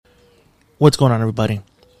What's going on, everybody?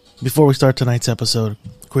 Before we start tonight's episode,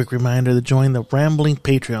 quick reminder to join the Rambling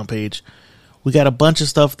Patreon page. We got a bunch of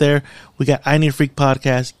stuff there. We got I Need a Freak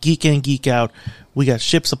Podcast, Geek and Geek Out. We got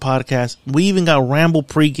Ships a Podcast. We even got Ramble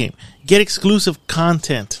Pregame. Get exclusive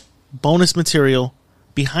content, bonus material,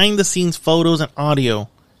 behind the scenes photos and audio.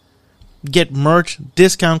 Get merch,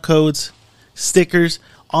 discount codes, stickers,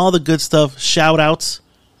 all the good stuff, shout outs.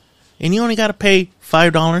 And you only got to pay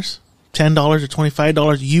 $5, $10 or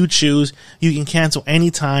 $25. You choose. You can cancel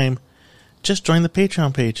anytime. Just join the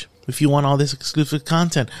Patreon page if you want all this exclusive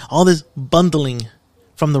content, all this bundling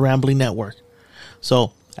from the Rambling Network.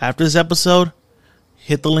 So after this episode,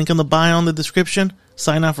 hit the link in the bio in the description,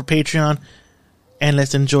 sign up for Patreon, and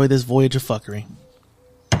let's enjoy this voyage of fuckery.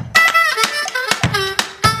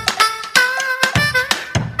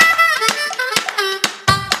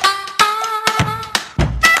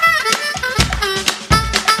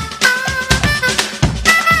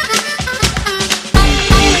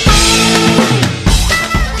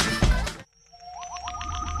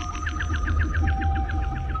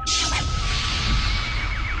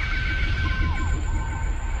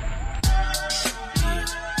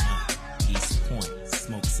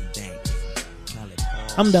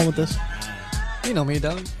 I'm done with this. You know me,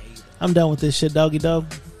 dog. I'm done with this shit, doggy dog.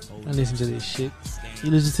 I listen to this shit.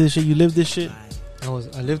 You listen to this shit? You live this shit? I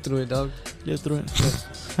lived through it, dog. Lived through it.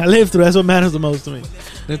 I lived through it. That's what matters the most to me.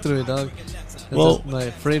 Lived through it, dog. Well,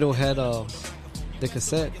 my Fredo had the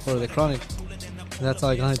cassette for the Chronic. And that's how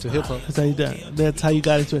I got into hip hop. That's how you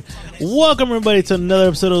got into it. Welcome, everybody, to another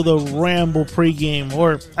episode of the Ramble Pregame.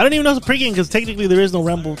 Or, I don't even know if it's a pregame because technically there is no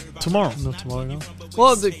Ramble tomorrow. No, tomorrow, no.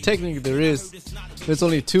 Well, technically there is. There's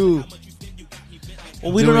only two.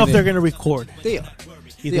 Well, we don't know if they're going to record. They are.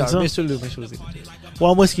 You they think are. so? Mr. Lou is going to do it.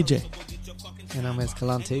 Well, I'm Whiskey J. And I'm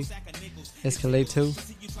Escalante.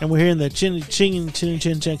 Escalato. And we're here in the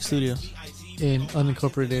Chin Check Studios. In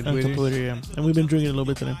unincorporated yeah. And we've been drinking a little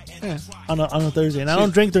bit today. Yeah. On a Thursday. And I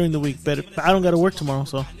don't drink during the week, but I don't got to work tomorrow,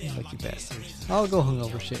 so. Lucky bastard. I'll go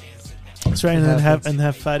hungover shit. That's right, and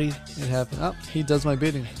have fatty. It happened. Oh, he does my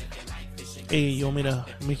bidding. Hey, you want me to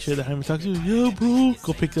make sure that Jaime talks to you? Yeah, bro.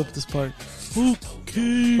 Go pick up this part.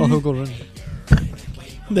 Okay. Oh, he'll go run.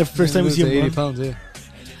 The first time we see him 80 run. pounds, yeah.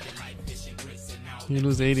 You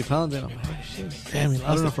lose the 80 pounds, then I'm like, oh, shit. Damn,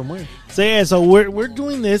 I don't know from where. So, yeah, so we're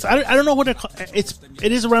doing this. I don't know what it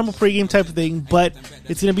is a Ramble pregame type of thing, but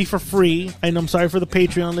it's going to be for free. And I'm sorry for the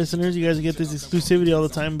Patreon listeners. You guys get this exclusivity all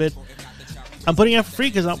the time, but I'm putting it out for free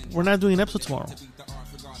because we're not doing an episode tomorrow.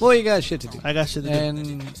 Well, you got shit to do. I got shit to do.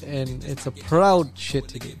 And it's a proud shit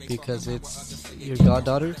to do because it's your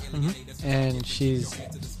goddaughter, and she's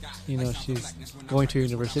going to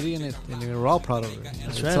university, and we're all proud of her.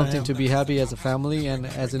 It's right, something to be happy as a family and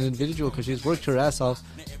as an individual because she's worked her ass off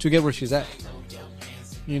to get where she's at.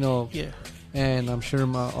 Yeah. And I'm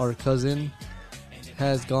sure our cousin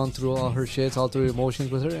has gone through all her shits, all through emotions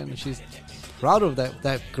with her, and she's proud of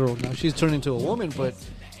that girl. Now she's turned into a woman, but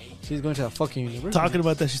she's going to a fucking university. Talking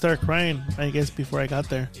about that, she started crying, I guess, before I got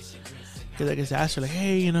there. Because I guess I asked her, like,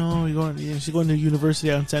 hey, she's going to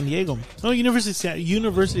university out in San Diego. No, University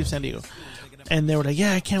of San Diego. And they were like,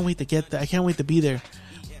 yeah, I can't wait to get there. I can't wait to be there.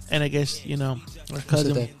 And I guess, our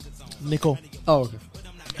cousin, Nicole. Oh, okay.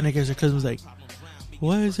 And I guess her cousin was like,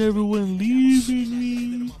 why is everyone leaving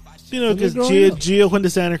me? Because Gio went to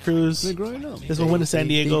Santa Cruz. They're growing up. This one went to San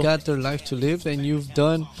Diego. They got their life to live, and you've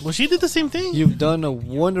done... Well, she did the same thing. You've done a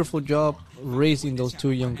wonderful job raising those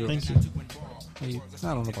two young girls. Thank you.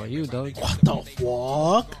 I don't know about you, dog. What the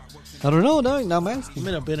fuck? I don't know, dog. Now I'm asking.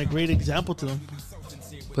 I've been a great example to them.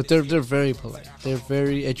 But they're very polite. They're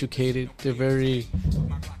very educated. They're very...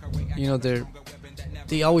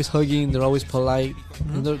 They always hugging. They're always polite.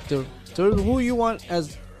 And they're who you want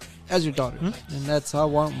as your daughter, and that's how I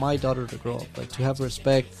want my daughter to grow up, like to have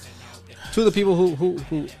respect to the people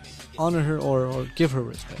who honor her or give her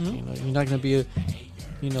respect. You're not gonna be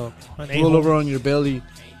roll over on your belly,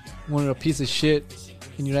 when you're a piece of shit,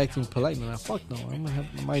 and you're acting polite. No, fuck no. I'm gonna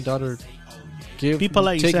have my daughter be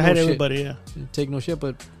polite. You say hi to everybody, yeah. Take no shit,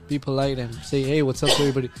 but be polite and say, hey, what's up to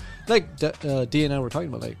everybody. Like D and I were talking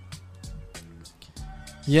about, like,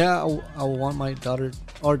 yeah, I want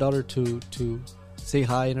our daughter to say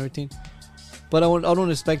hi and everything, but I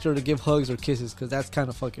don't expect her to give hugs or kisses because that's kind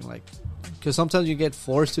of fucking like, because sometimes you get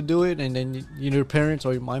forced to do it, and then your parents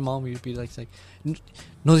or my mom would be like no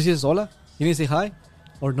dices hola, you didn't say hi,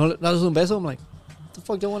 or no das un beso. I'm like, what the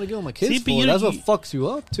fuck do I want to give my kids for? That's what fucks you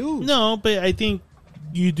up too. No, but I think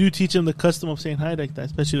you do teach them the custom of saying hi like that,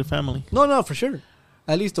 especially to family. No, for sure.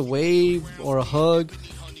 At least a wave or a hug.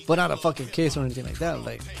 but not a fucking kiss or anything like that.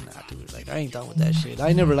 Like, nah, dude, like I ain't down with that shit.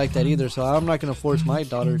 I never liked that either, so I'm not gonna force my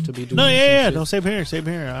daughter to be doing. No, that yeah, shit. no, same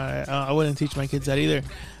here. I wouldn't teach my kids that either.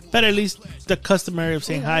 But at least the customary of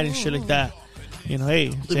saying hi and shit like that. You know,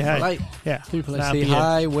 hey, say hi. Polite. Yeah, People like Nah, say but yeah.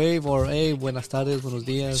 hi, wave, or hey, buenas tardes, buenos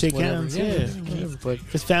dias, Shake whatever. hands, Yeah, yeah. whatever. But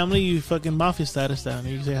If it's family, you fucking mafia status down.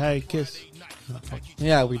 You say hi, kiss.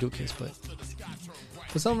 yeah, we do kiss, but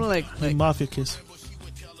something like Mafia kiss.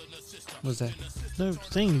 what's that? No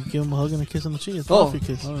thing, you give them a hug and a kiss on the cheek. It's Oh, mafia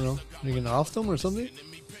kiss. I don't know. You're gonna off them or something?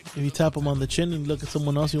 If you tap them on the chin and look at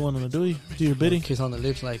someone else you want them to do your bidding. Kiss on the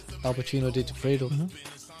lips like Al Pacino did to Fredo.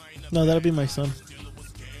 No, that'll be my son.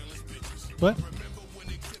 What?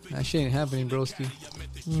 That shit ain't happening, broski.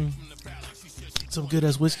 Some good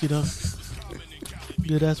ass whiskey, dog.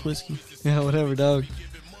 Good ass whiskey. Yeah, whatever, dog.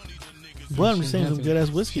 Well, I'm just saying, some good ass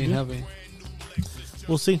whiskey, Ain't dude. happening.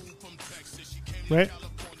 We'll see. Right?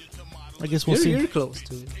 I guess we'll You're see. close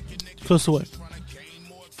to it. Close to what?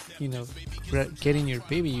 You know, getting your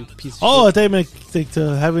baby, you piece of Oh, I shit. thought you meant like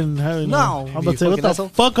to having. No, I'm about you to say, what fucking the asshole.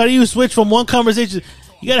 fuck? How do you switch from one conversation?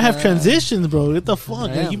 You gotta have transitions, bro. What the fuck? I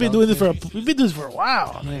Like, am, you've been bro. doing this you've been doing this for a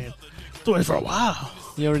while, man. Doing it for a while.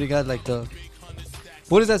 You already got like the.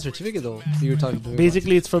 What is that certificate though? You were talking to me about?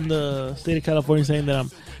 Basically, it's from the state of California saying that I'm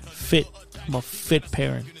fit. I'm a fit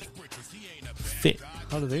parent. Fit.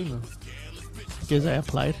 How do they know? Because I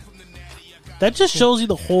applied. That just shows you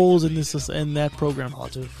the holes in this in that program. Oh,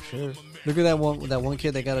 dude, for sure. Look at that one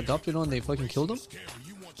kid that got adopted on. They fucking killed him.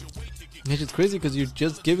 It's just crazy because you're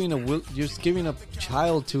just giving a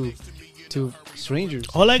child to strangers.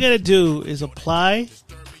 All I gotta do is apply,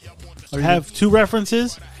 have 2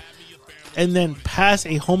 references, and then pass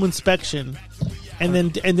a home inspection, and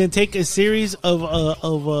then take a series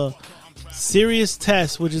of serious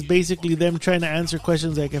tests, which is basically them trying to answer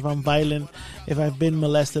questions like if I'm violent, if I've been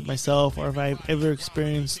molested myself, or if I've ever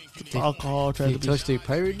experienced alcohol. Did you touch the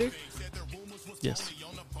pirate dick? Yes.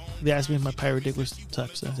 They asked me if my pirate dick was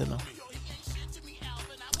touched. I said no.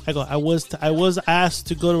 I was asked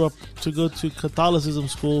to go to Catholicism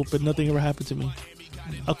school, but nothing ever happened to me.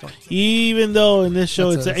 Okay. Even though in this show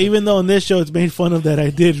it's made fun of that I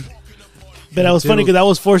did. But that was funny because I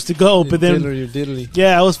was forced to go. But then, you're diddly.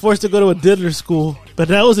 yeah, I was forced to go to a diddler school.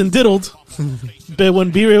 But I wasn't diddled. But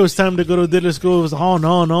when B-Ray was time to go to a diddler school, it was, oh,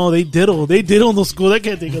 no, they diddle. They diddle in the school. I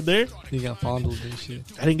can't take them there. You got fondled and shit.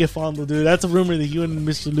 I didn't get fondled, dude. That's a rumor that you and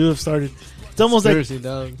Mr. Lou have started. It's almost Conspiracy, like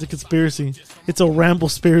dog. it's a conspiracy. It's a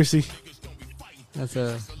ramble-spiracy. That's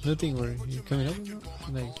a new thing where you're coming up with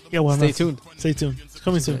that? Like, Yeah, well, stay tuned. Stay tuned. It's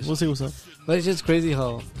coming soon. We'll see what's up. But it's just crazy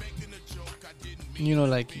how, you know,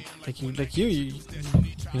 like you're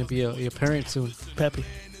gonna be a parent soon, Peppy.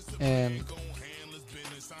 and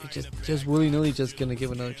you just willy nilly just gonna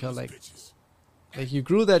give another child like you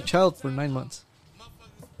grew that child for 9 months,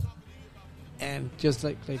 and just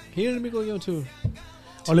like here, let me go too.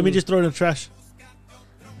 Oh, let me just throw it in the trash.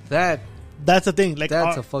 That's the thing. Like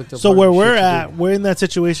That's a fucked up. So part where of we're shit to at, do. we're in that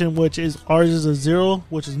situation, which is ours is a 0,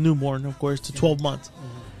 which is newborn, of course, to 12 months,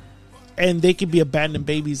 and they could be abandoned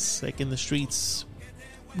babies like in the streets,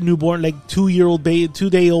 newborn like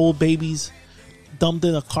 2-day-old babies, dumped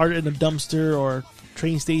in a cart in a dumpster or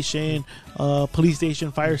train station, police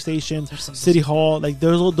station, fire station, city hall. Like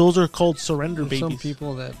those are called surrender There's babies. some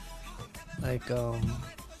people that I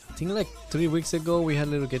think like 3 weeks ago we had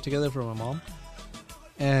a little get together for my mom,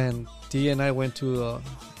 and Dee and I went to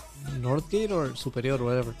Northgate or Superior or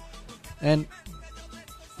whatever, and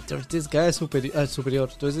there's this guy Superior.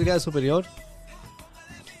 There's this guy Superior.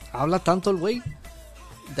 Habla tanto el güey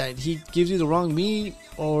that he gives you the wrong meat,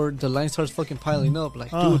 or the line starts fucking piling up. Like,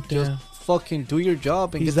 Oh, dude, just damn. fucking do your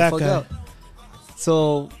job and He's get the that fuck guy. out.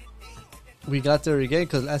 So we got there again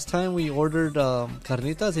because last time we ordered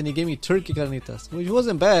carnitas and he gave me turkey carnitas, which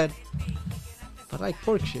wasn't bad, but I like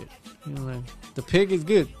pork shit. You know, like, the pig is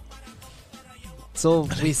good. So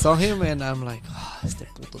we saw him and I'm like, este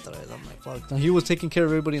puto otra vez. I'm like, fuck. Now he was taking care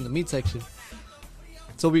of everybody in the meat section.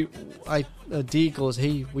 So D goes,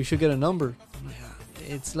 hey, we should get a number. I'm like,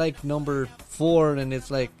 it's like number 4, and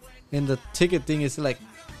it's like in the ticket thing it's like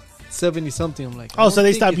 70 something. I'm like, Oh, so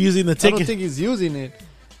they stopped using the I don't ticket. think he's using it.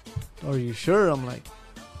 Are you sure? I'm like,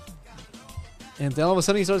 and then all of a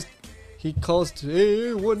sudden he calls to,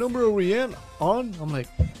 hey, what number are we on? I'm like,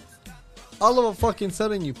 all of a fucking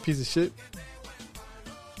sudden, you piece of shit.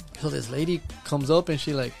 So this lady comes up and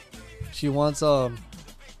she wants that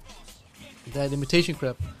imitation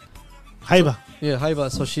crab. Jaiba. Yeah,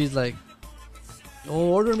 Haiba. So she's like, oh,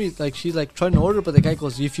 order me. Like, she's like trying to order, but the guy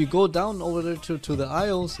goes, if you go down over there to the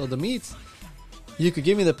aisles of the meats, you could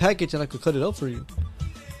give me the package and I could cut it up for you.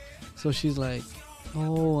 So she's like,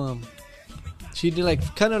 she did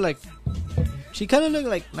she kind of looked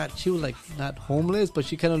like not homeless, but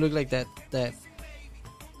she kind of looked like that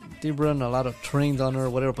they run a lot of trains on her or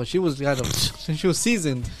whatever. But she was she was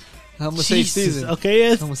seasoned. I'm gonna say seasoned. Okay,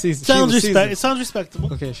 yeah. It sounds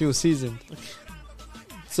respectable. Okay, she was seasoned.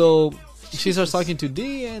 So she starts talking to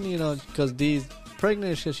D, and because D's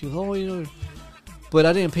pregnant, she was, but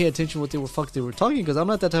I didn't pay attention what they were talking, because I'm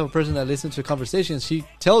not that type of person that listens to conversations. She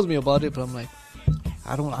tells me about it, but I'm like,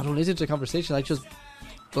 I don't listen to conversations. I just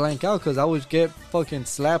blank out, because I always get fucking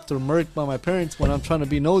slapped or murked by my parents when I'm trying to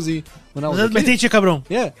be nosy when I was a kid. Metiche, cabrón.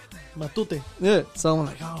 Yeah. Matute. Yeah. So I'm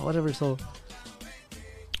like, oh, whatever. So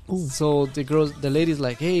the lady's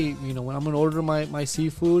like, hey, when I'm gonna order my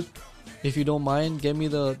seafood, if you don't mind, get me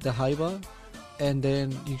the jaiba, and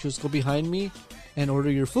then you just go behind me and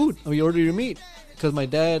order your food. Or you order your meat. Because my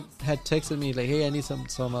dad had texted me like, hey, I need some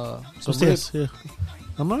ribs. Yeah.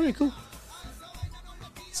 I'm alright, cool.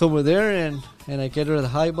 So we're there, and I get her the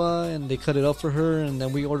jaiba, and they cut it up for her, and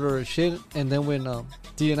then we order her shit. And then when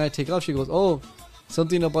D and I take off, she goes, oh,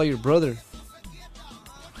 something about your brother.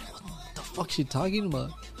 I'm like, what the fuck she talking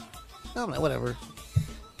about? I'm like, whatever.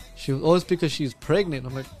 She was, oh, it's because she's pregnant.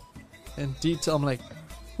 I'm like, and D, I'm like,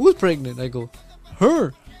 who's pregnant? I go,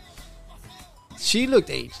 her. She looked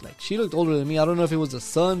aged, like she looked older than me. I don't know if it was the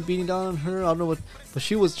sun beating down on her. I don't know what, but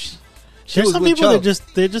she was. There's some people child.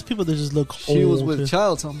 They're just people that just look she old. Was with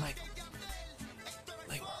child, so I'm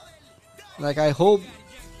like I hope,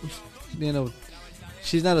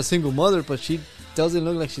 she's not a single mother, but she doesn't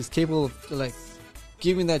look like she's capable of like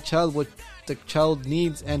giving that child what the child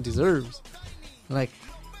needs and deserves. Like,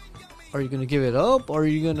 are you gonna give it up, or are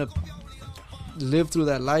you gonna live through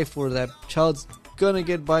that life where that child's gonna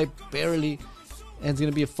get by barely, and it's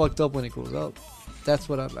gonna be fucked up when it grows up? That's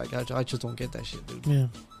what I'm like. I just don't get that shit, dude. Yeah.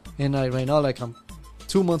 And right now, like, I'm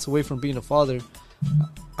 2 months away from being a father.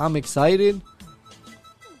 I'm excited,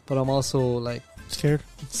 but I'm also like scared.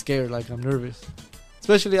 Like, I'm nervous.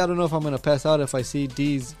 Especially, I don't know if I'm gonna pass out if I see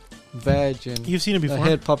D's vag and you've seen it before. A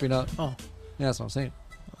head popping out. Oh, yeah, that's what I'm saying.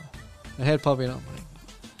 A head popping out.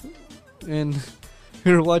 And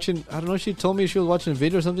we were watching. I don't know. She told me she was watching a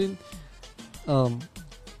video or something.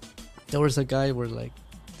 There was a guy where like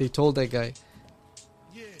they told that guy,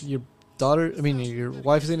 your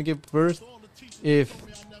wife is gonna give birth. If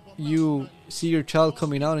you see your child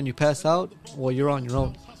coming out and you pass out, well, you're on your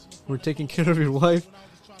own. We're taking care of your wife,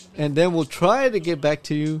 and then we'll try to get back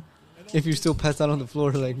to you if you still pass out on the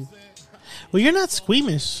floor. Like, well, you're not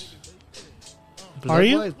squeamish, are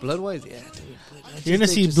you? Blood-wise, yeah, dude. You're gonna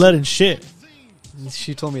see blood and shit.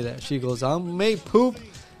 She told me that. She goes, I may poop.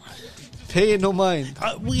 Pay it no mind.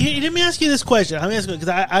 Let me ask you this question. I'm asking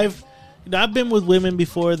because I've been with women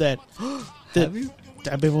before that. Have you?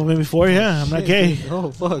 I've been with women before. Yeah, I'm not gay.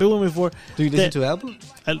 Oh fuck. I've been with women before. Do you listen to Apple?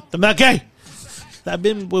 I'm not gay. I've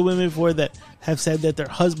been with women before that have said that their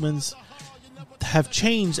husbands have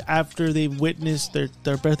changed after they've witnessed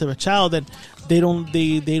their birth of a child, that they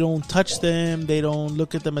don't touch them, they don't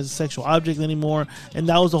look at them as a sexual object anymore. And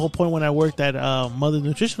that was the whole point when I worked at Mother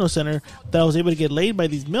Nutritional Center, that I was able to get laid by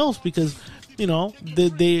these MILFs because they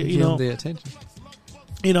attention.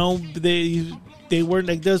 They weren't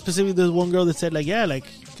like, there was specifically there's one girl that said like, yeah, like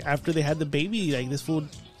after they had the baby, like this food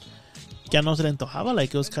ya no se le antojaba,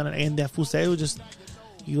 like it was kind of, and that food said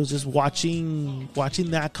he was just watching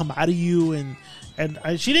that come out of you, and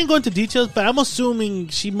she didn't go into details, but I'm assuming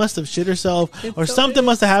she must have shit herself or something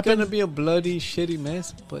must have happened. It's gonna be a bloody, shitty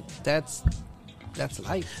mess, but that's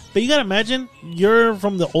life. But you gotta imagine, you're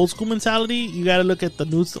from the old school mentality. You gotta look at the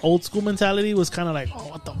new old school mentality. Was kind of like, oh,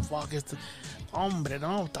 what the fuck is the hombre,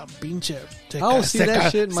 no, está pinche. Se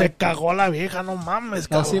cagó la vieja, no mames.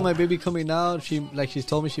 I'll see my baby coming out. She's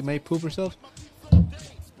told me she may poop herself.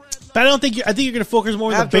 But I think you're gonna focus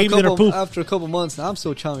more on the baby than her poop. After a couple months, I'm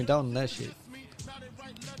still chowing down on that shit.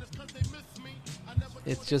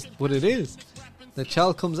 It's just what it is. The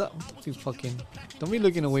child comes out. Don't be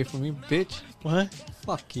looking away from me, bitch. What?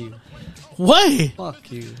 Fuck you. What?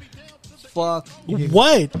 Fuck you. Fuck you.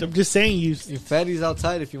 What? I'm just saying you. Your fatty's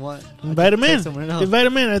outside if you want. Invite him in. Invite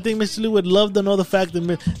him in. I think Mr. Lou would love to know the fact that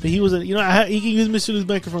he was he can use Mr. Lou's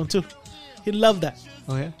microphone too. He'd love that.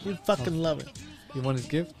 Oh yeah? He'd fucking love it. You want his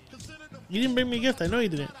gift? You didn't bring me a gift. I know you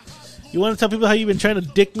didn't. You want to tell people how you've been trying to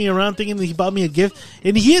dick me around thinking that he bought me a gift?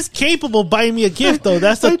 And he is capable of buying me a gift, though.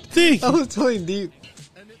 That's the thing. I was telling Dee.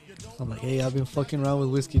 I'm like, hey, I've been fucking around with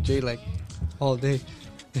Whiskey J like all day.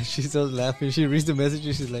 And she starts laughing. She reads the message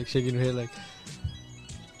and she's like shaking her head like,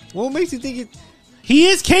 what makes you think he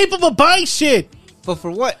is capable of buying shit? But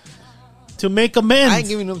for what? To make amends. I ain't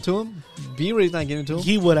giving them to him. B-Ray's not giving it to him.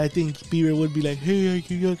 He would. I think B-Ray would be like, hey,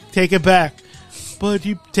 take it back. But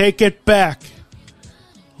you take it back.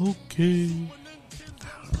 Okay.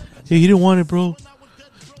 Yeah, he didn't want it, bro.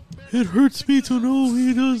 It hurts me to know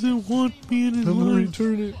he doesn't want me in his I'm gonna life.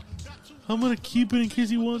 return it. I'm gonna keep it in case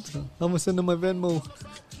he wants it. I'm gonna send him my Venmo.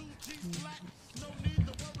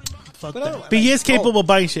 Fuck But I that. don't- But he is capable of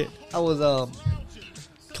buying shit. I was a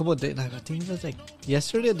couple of days. I think it was like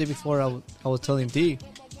yesterday, or the day before. I was telling D,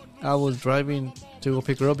 I was driving to go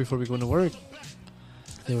pick her up before we go to work.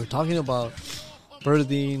 They were talking about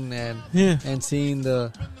birthing and seeing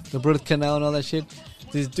the birth canal and all that shit.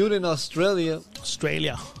 This dude in Australia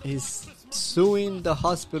is suing the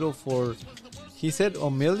hospital for, he said,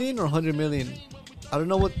 $1 million or $100 million. I don't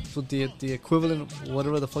know what the equivalent,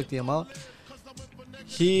 whatever the fuck the amount.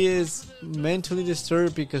 He is mentally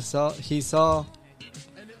disturbed because he saw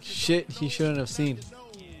shit he shouldn't have seen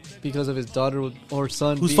because of his daughter or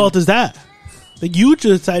son. Whose fault is that? Like, you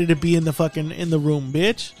decided to be in the room,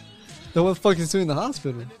 bitch. The one fucking suing the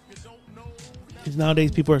hospital. Because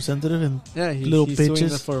nowadays people are sensitive and Yeah, little he's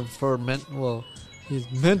bitches. suing for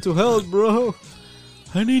his mental health, bro.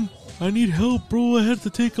 I need help, bro. I had to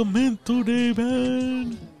take a mental day,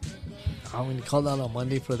 man. When you called out on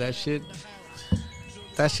Monday for that shit.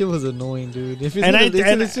 That shit was annoying, dude. If you're And gonna I- listen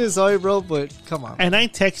and- to this shit, sorry, bro, but come on. And I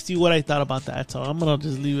text you what I thought about that, so I'm gonna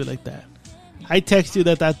just leave it like that. I text you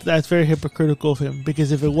that's very hypocritical of him,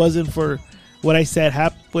 because if it wasn't for what I said,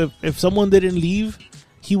 if someone didn't leave,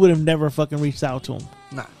 he would have never fucking reached out to him.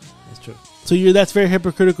 Nah, it's true. So that's very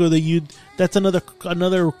hypocritical that's another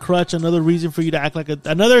crutch, another reason for you to act like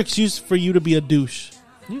another excuse for you to be a douche.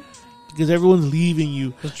 Yeah. Because everyone's leaving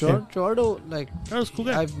you. Gerardo, like, Gerardo's a cool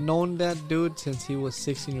guy. I've known that dude since he was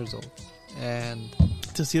 16 years old. And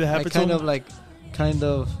To see that happen I to him. kind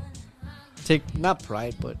of take, not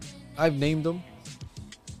pride, but I've named him.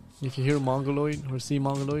 If you hear Mongoloid or see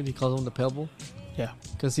Mongoloid, he calls him the Pebble. Yeah.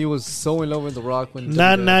 Because he was so in love with The Rock when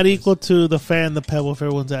Not equal to the fan, the Pebble, if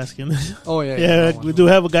everyone's asking. Oh, yeah. Yeah, that one. we do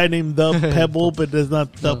have a guy named the Pebble, but there's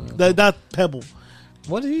not No. not Pebble.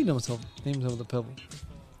 What did he name himself? Name himself the Pebble.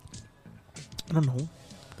 I don't know.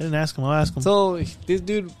 I didn't ask him. I'll ask him. So this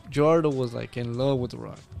dude Gerardo was like in love with The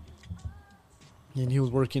Rock, and he was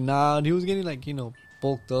working out. He was getting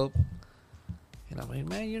bulked up, and I'm like,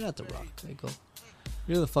 man, you're not The Rock. I go,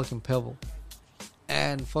 you're the fucking Pebble,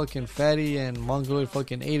 and fucking Fatty and Mongoloid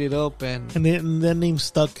fucking ate it up, and that name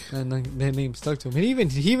stuck. then their name stuck to him. And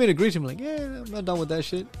he even agreed to him, like, yeah, I'm not done with that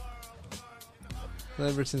shit. So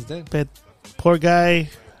ever since then, But poor guy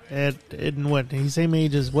in what he's same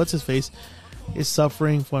age as what's his face is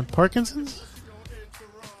suffering from Parkinson's.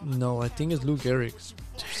 no, I think it's Lou Gehrig's.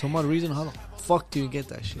 For some odd reason, how the fuck do you get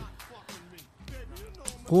that shit?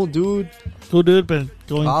 Cool dude. Cool dude, but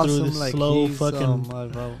going through Awesome, this like slow he's, fucking.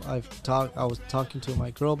 I was talking to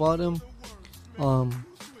my girl about him, or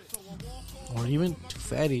even to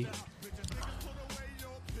Fatty.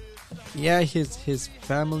 Yeah, his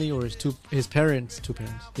family or his parents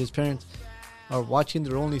are watching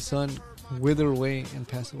their only son wither away and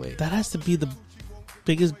pass away. That has to be the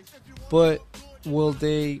biggest. But will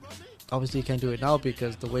they? Obviously, can't do it now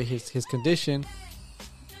because the way his condition.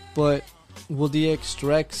 But will they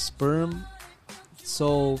extract sperm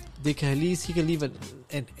so he can leave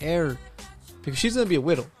an heir? Because she's gonna be a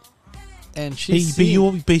widow, and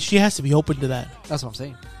But she has to be open to that. that's what I'm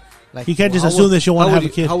saying. Like, You can't just how assume would- that she'll want to how have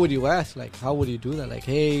would a kid. How would you ask? Like, how would you do that? Like,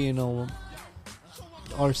 hey,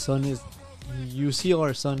 our son is. You see,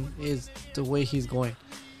 our son is the way he's going.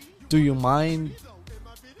 Do you mind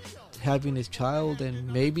having his child and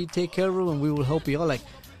maybe take care of him, and we will help you out? Like,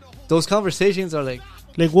 those conversations are like,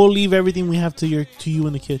 Like, we'll leave everything we have to you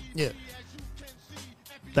and the kid. yeah.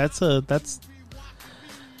 That's I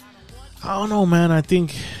don't know, man. I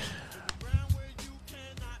think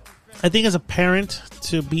as a parent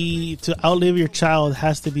to outlive your child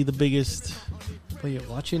has to be the biggest. But you're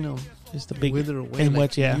watching him Is the big wither away. and Like,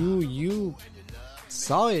 what? Yeah, You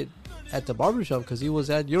saw it at the barbershop because he was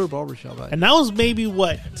at your barbershop. Right? and that was maybe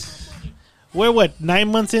what? We're 9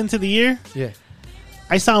 months into the year. Yeah.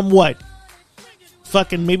 I saw him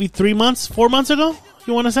fucking maybe 4 months ago.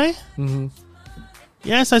 You want to say? Mm-hmm.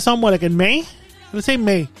 Yes, I saw him in May. Let's say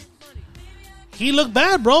May. He looked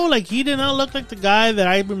bad, bro. Like, he did not look like the guy that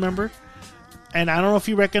I remember. And I don't know if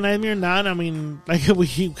you recognize me or not. I mean, like,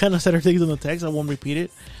 we kind of said our things in the text. I won't repeat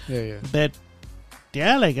it. Yeah. But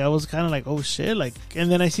yeah, like, I was kind of like, oh shit, like, and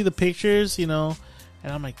then I see the pictures, and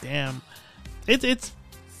I'm like, damn,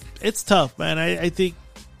 it's tough, man. I think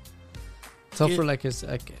Tough for like his.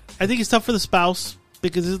 Like, I think it's tough for the spouse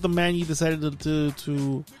because this is the man you decided to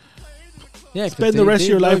yeah, 'cause spend the rest of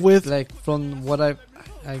your life with. Like, from what I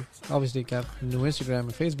obviously got new Instagram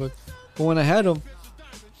and Facebook, but when I had him,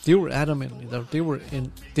 they were adamantly that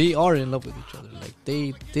they are in love with each other. Like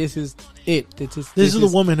this is it. This is the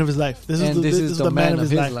woman of his life. This is the man of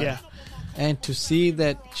his life. Yeah. And to see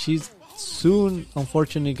that she's soon,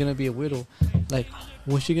 unfortunately, gonna be a widow. Like,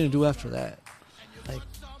 what's she gonna do after that? Like,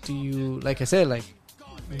 do you? Like I said, like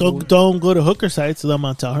don't go to hooker sites. So I'm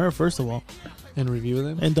gonna tell her first of all, and review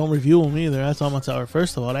them, and don't review them either. That's what I'm gonna tell her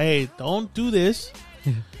first of all. Hey, don't do this.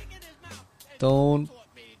 Don't.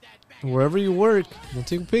 Wherever you work, don't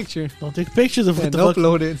take a picture. Don't take pictures of and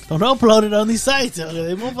upload it. Don't upload it on these sites. They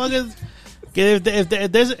motherfuckers.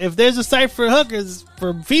 If there's a site for hookers,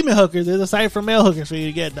 for female hookers, there's a site for male hookers for you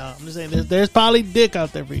to get. No, I'm just saying there's probably dick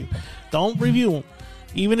out there for you. Don't review them,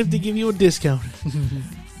 even if they give you a discount.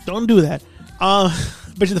 Don't do that.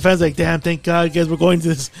 Bet you the fans like, damn, thank God, guys, we're going to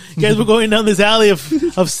this. Guys, we're going down this alley of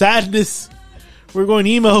sadness. We're going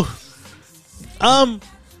emo.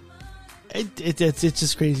 It's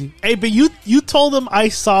just crazy. Hey, but you told him I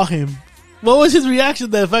saw him. What was his reaction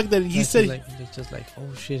to the fact that he said it's just like,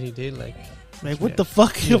 oh shit, he did like what the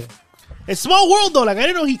fuck? Yeah. It's small world though. Like I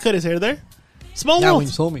didn't know he cut his hair there. Small world. When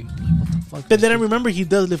you told me, like, what the fuck? But then I remember he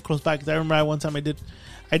does live close by because I remember one time I did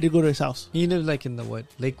go to his house. He lived like in the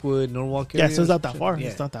Lakewood, Norwalk area. Yeah, so it's not that far. Yeah.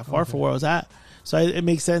 It's not that far for where I was at. So it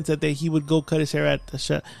makes sense that he would go cut his hair at the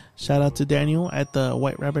shout out to Daniel at the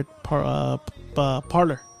White Rabbit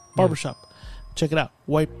Parlor Barbershop. Check it out,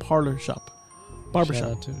 White Parlor Shop. Barbershop.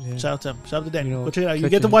 Shout out to him. Shout out to Daniel. Go check it out. You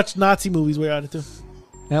get to watch Nazi movies while you're at it too.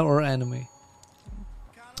 Yeah, or anime.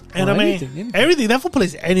 Anything. Everything. That fool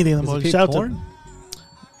plays anything in the movie. Shout out to him.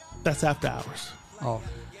 That's after hours. Oh.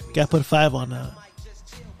 Gotta put 5 on that.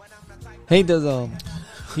 Hey,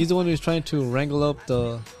 he's the one who's trying to wrangle up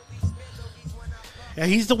the... Yeah,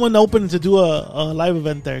 he's the one open to do a live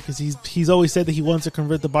event there because he's always said that he wants to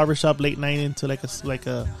convert the barbershop late night into like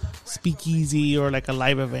a speakeasy or like a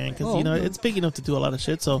live event because it's big enough to do a lot of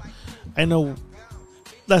shit. So I know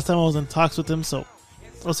last time I was in talks with him, so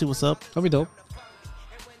I'll see what's up. That'll be dope.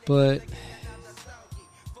 But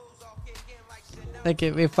like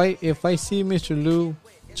if I see Mr. Lou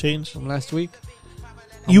change from last week,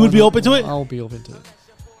 you would be open to it. I'll be open to it.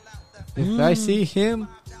 If I see him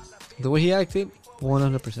the way he acted,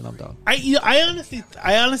 100% I'm down.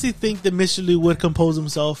 I honestly think that Mr. Lou would compose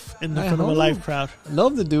himself in front of a live crowd. I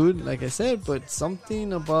love the dude, like I said, but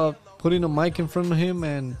something about putting a mic in front of him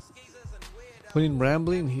and putting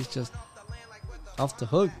rambling, he's just off the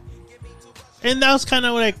hook. And that was kind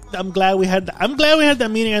of like I'm glad we had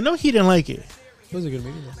that meeting. I know he didn't like it. It was a good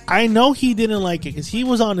meeting. I know he didn't like it because he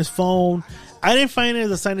was on his phone. I didn't find it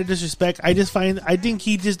as a sign of disrespect. I think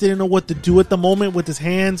he just didn't know what to do at the moment with his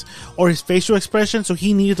hands or his facial expression, so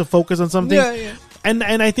he needed to focus on something. Yeah. And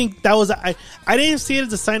I think that was I didn't see it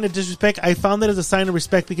as a sign of disrespect. I found it as a sign of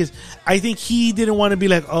respect because I think he didn't want to be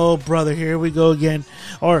like, oh brother, here we go again,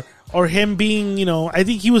 or him being, I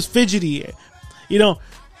think he was fidgety,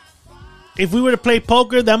 If we were to play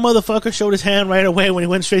poker, that motherfucker showed his hand right away when he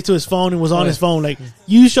went straight to his phone and was on his phone. Like,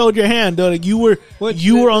 you showed your hand, dude. Like, you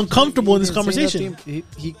were uncomfortable in this conversation.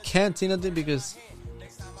 He can't say nothing because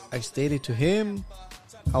I stated to him,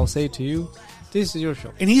 I'll say it to you, this is your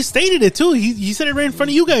show. And he stated it too. He said it right in front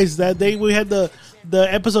of you guys that we had the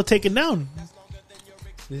episode taken down.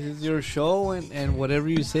 This is your show, and whatever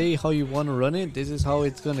you say, how you want to run it, this is how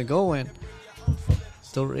it's going to go. And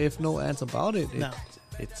there is no ands about it.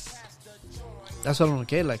 It's... That's what I don't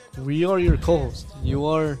care. Like, we are your co-host. You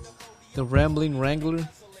are the rambling wrangler.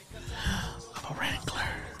 I'm a wrangler.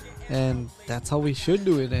 And that's how we should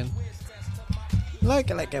do it. And like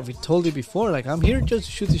we told you before, like, I'm here just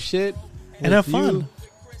to shoot the shit. And have fun.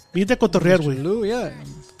 Vite a cotorrear, güey. Lou, yeah.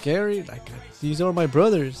 Gary, like, these are my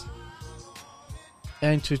brothers.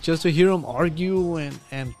 And to hear them argue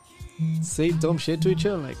and say dumb shit to each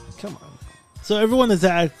other, like, come on. So everyone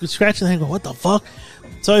that's scratching their head going, what the fuck?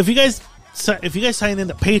 So if you guys signed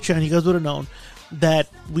into Patreon, you guys would have known that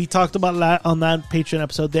we talked about on that Patreon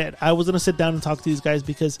episode that I was going to sit down and talk to these guys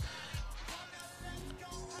because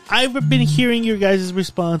I've been hearing your guys'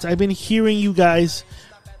 response. I've been hearing you guys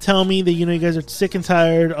tell me that, you guys are sick and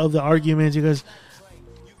tired of the arguments. You guys,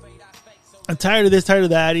 I'm tired of this, tired of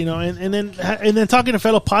that, and then talking to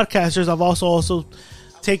fellow podcasters, I've also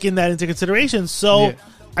taken that into consideration. So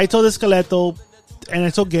I told Escaleto and I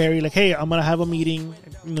told Gary, like, hey, I'm going to have a meeting.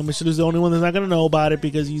 Mr. Lou's the only one that's not going to know about it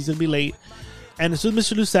because he's going to be late. And as soon as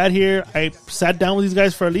Mr. Lou sat here, I sat down with these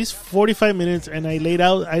guys for at least 45 minutes and I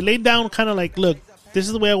laid down kind of like, look, this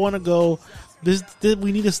is the way I want to go. This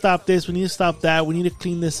we need to stop this. We need to stop that. We need to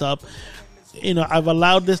clean this up. I've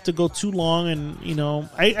allowed this to go too long, and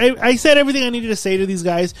I said everything I needed to say to these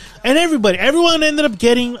guys, and everyone ended up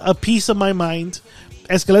getting a piece of my mind.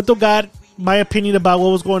 Esqueleto got my opinion about what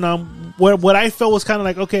was going on. What I felt was kind of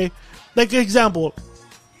like, okay, like example,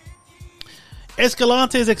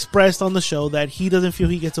 Escalante has expressed on the show that he doesn't feel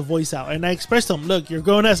he gets a voice out, and I expressed to him, look, you're a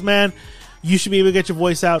grown-ass man, you should be able to get your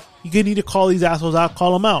voice out. You need to call these assholes out,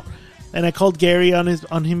 call them out. And I called Gary on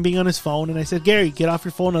him being on his phone, and I said, Gary, get off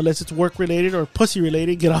your phone unless it's work related or pussy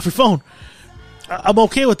related. Get off your phone. I'm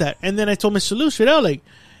okay with that. And then I told Mr. Lou straight out, like,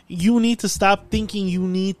 you need to stop thinking you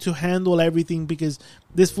need to handle everything because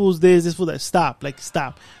this fool's this fool that. Stop, like,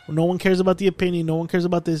 stop. No one cares about the opinion. No one cares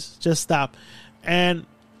about this. Just stop. And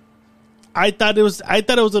I thought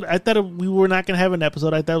we were not gonna have an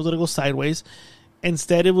episode. I thought it was gonna go sideways.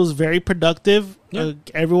 Instead, it was very productive. Yeah.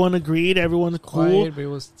 Everyone agreed. Everyone was cool. Quiet, but it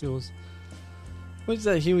was. What's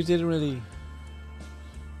that? He didn't really.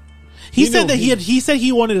 He said that he said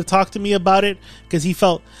he wanted to talk to me about it because he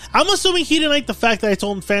felt. I'm assuming he didn't like the fact that I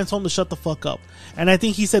told fans to shut the fuck up, and I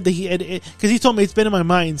think he said that because he told me it's been in my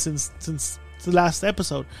mind since the last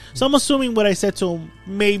episode. So I'm assuming what I said to him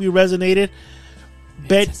maybe resonated.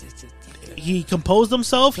 But he composed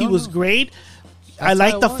himself. He was great. I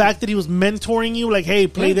like the fact that he was mentoring you, like, "Hey,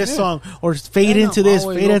 play this song or fade into this,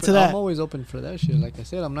 fade into that." I'm always open for that shit. Like I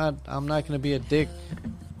said, I'm not gonna be a dick.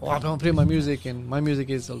 Oh, I don't play my music, and my music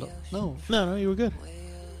is no. You were good.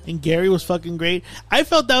 And Gary was fucking great. I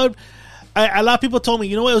felt that a lot of people told me,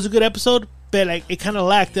 you know what, it was a good episode, but like it kind of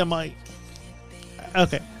lacked. I'm like,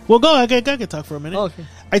 okay, well, go. I can talk for a minute. Okay.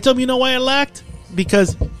 I told him, you know why it lacked,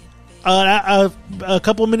 because a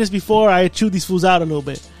couple of minutes before I had chewed these fools out a little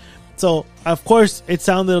bit. So, of course, it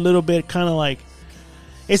sounded a little bit kind of like...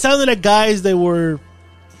 It sounded like guys that were...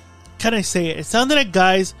 Can I say it? It sounded like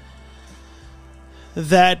guys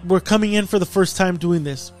that were coming in for the first time doing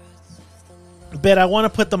this. But I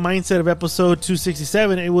want to put the mindset of episode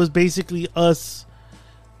 267. It was basically us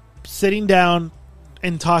sitting down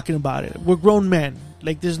and talking about it. We're grown men.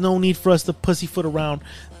 Like, there's no need for us to pussyfoot around.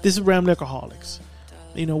 This is Rambling Alcoholics.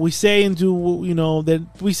 You know, we say and do, that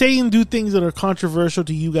we say and do things that are controversial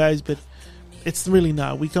to you guys, but it's really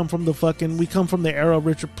not. We come from the era of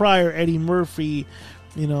Richard Pryor, Eddie Murphy,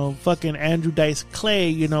 fucking Andrew Dice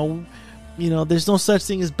Clay, there's no such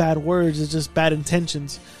thing as bad words. It's just bad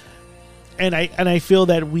intentions. And I feel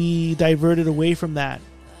that we diverted away from that,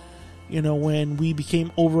 when we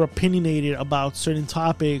became over opinionated about certain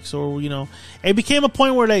topics, or, it became a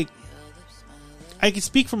point where, like, I can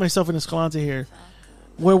speak for myself in Escalante here,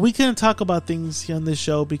 where we couldn't talk about things on this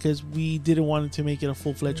show because we didn't want it to make it a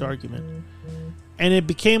full-fledged argument, and it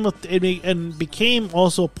became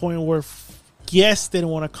also a point where guests didn't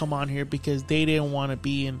want to come on here because they didn't want to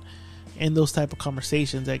be in those type of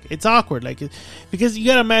conversations. Like, it's awkward, like, because you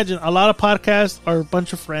gotta imagine a lot of podcasts are a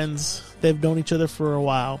bunch of friends. They've known each other for a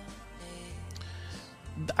while.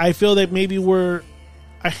 I feel that maybe we're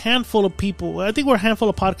a handful of people. I think we're a handful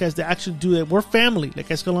of podcasts that actually do that. We're family.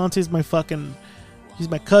 Like, Escalante is he's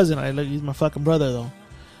my cousin. He's my fucking brother, though.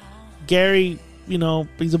 Gary,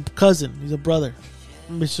 he's a cousin. He's a brother.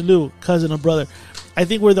 Mr. Lou, cousin or brother. I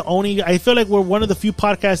think I feel like we're one of the few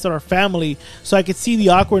podcasts that are family, so I could see the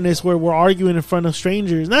awkwardness where we're arguing in front of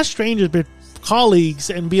strangers. Not strangers, but colleagues,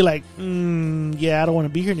 and be like, yeah, I don't want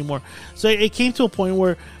to be here anymore. So it came to a point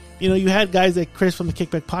where, you had guys like Chris from the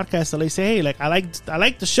Kickback Podcast that they say, hey, like, I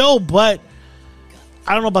like the show, but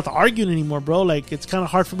I don't know about the arguing anymore, bro. Like, it's kind of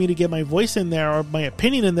hard for me to get my voice in there or my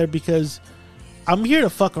opinion in there because I'm here to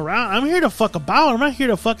fuck around. I'm here to fuck about. I'm not here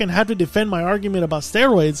to fucking have to defend my argument about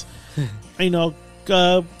steroids.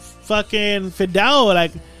 Fucking Fidel,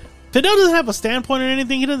 like, Fidel doesn't have a standpoint or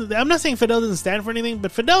anything. I'm not saying Fidel doesn't stand for anything,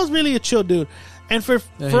 but Fidel's really a chill dude. And for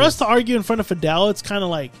us to argue in front of Fidel, it's kind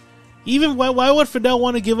of like, even why would Fidel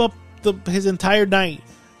want to give up his entire night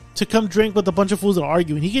to come drink with a bunch of fools that are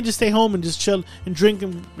arguing? He can just stay home and just chill and drink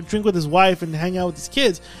with his wife and hang out with his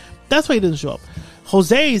kids. That's why he doesn't show up.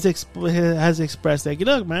 Jose has expressed, like,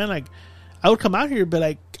 look, man, like, I would come out here, but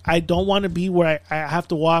like, I don't want to be where I have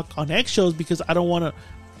to walk on eggshells because I don't want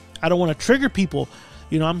to trigger people.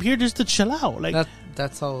 I'm here just to chill out. Like,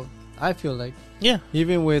 that's how I feel. Like, yeah.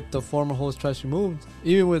 Even with the former host twice removed,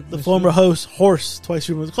 even with the former host horse twice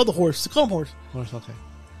removed. It's called the horse. Call him horse. Horse, okay.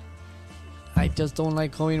 I just don't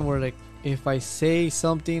like going where, like, if I say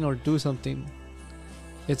something or do something,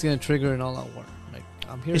 it's gonna trigger an all-out war. Like,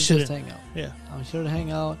 I'm here to just hang out. Yeah, I'm here to hang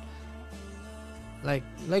out. Like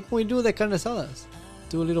when we do that kind of salas,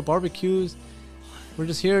 do a little barbecues. We're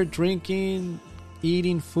just here drinking,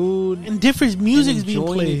 eating food, and different music is being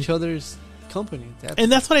played. Each other's company.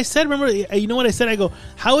 That's what I said. Remember, you know what I said? I go,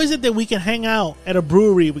 how is it that we can hang out at a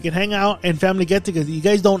brewery, we can hang out and family get together? You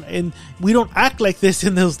guys don't, and we don't act like this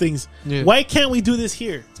in those things. Yeah. Why can't we do this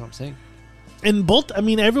here? That's what I'm saying. And both, I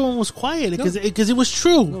mean, everyone was quiet because it was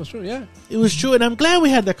true. No, it was true, yeah. It was true, and I'm glad we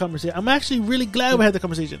had that conversation. I'm actually really glad we had the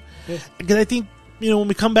conversation. Because I think, when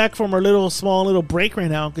we come back from our small break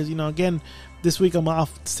right now, because, again, this week I'm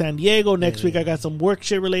off to San Diego. Next week I got some work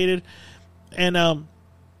shit related. And, I'm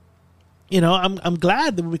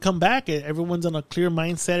glad that when we come back, everyone's on a clear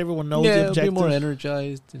mindset. Everyone knows the objectives. Be more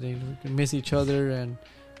energized. We miss each other, and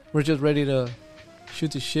we're just ready to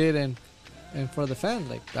shoot the shit. And for the fans,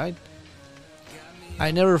 like,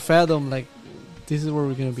 I never fathomed, like, this is where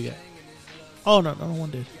we're going to be at. Oh, no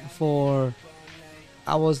one did.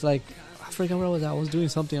 I was like, I forget where I was at. I was doing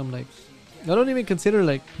something. I'm like, I don't even consider,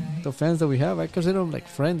 like, the fans that we have. I consider them, like,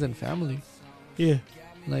 friends and family. Yeah.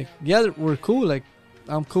 Like, yeah, we're cool. Like,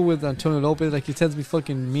 I'm cool with Antonio Lopez. Like, he sends me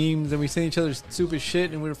fucking memes, and we send each other stupid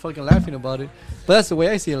shit, and we're fucking laughing about it. But that's the way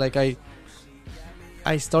I see it. Like,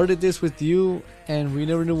 I started this with you, and we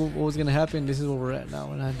never knew what was going to happen. This is where we're at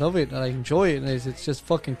now, and I love it, and I enjoy it. And it's just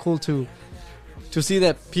fucking cool to see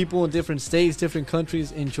that people in different states, different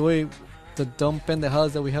countries enjoy the dumb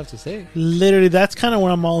pendejadas that we have to say. Literally, that's kind of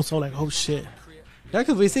where I'm also like, oh shit. Yeah,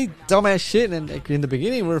 because we say dumbass shit, and like, in the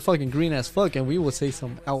beginning we were fucking green as fuck, and we would say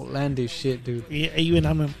some outlandish shit, dude. Yeah, even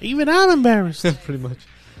I'm embarrassed. Pretty much.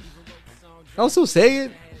 I also say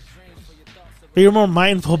it. But you're more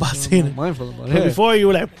mindful about saying it. Mindful about it. But before you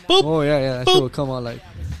were like, boop. Oh yeah, that shit would come out like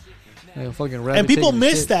a fucking rabbit. And people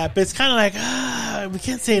miss that, but it's kind of like, we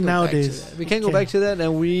can't say it nowadays. We can't go back to that,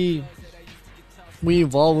 and we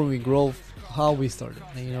evolve when we grow. How we started,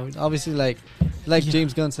 obviously, like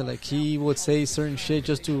James Gunn said, like, he would say certain shit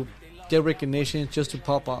just to get recognition, just to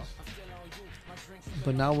pop off.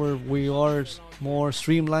 But now we are more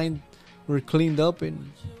streamlined, we're cleaned up,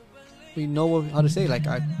 and we know how to say. Like,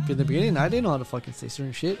 in the beginning, I didn't know how to fucking say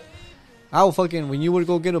certain shit. I will fucking, when you would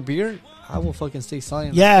go get a beer, I will fucking stay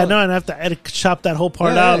silent. Yeah, no, and I have to chop that whole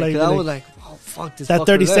part out. Like, I was like, oh fuck, this that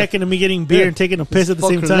 30 second of me getting beer and taking a piss at the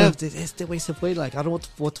same time. Left. It's the waste of weight. Like, I don't know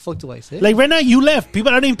what the fuck do I say? Like, right now you left. I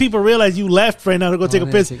don't think people realize you left right now to go take a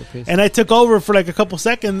piss. And I took over for like a couple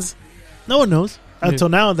seconds. No one knows until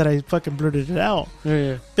now that I fucking blurted it out.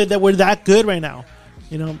 Yeah. But that we're that good right now.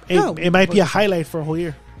 It might be a highlight for a whole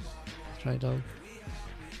year. That's right, dog.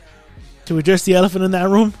 To address the elephant in that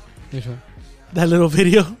room. That's right. That little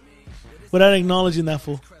video. Without acknowledging that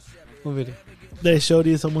fool. What video? That I showed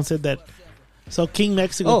you. Someone said that. So King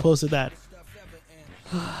Mexico posted that.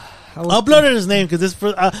 Uploaded his name because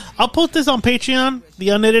I'll post this on Patreon, the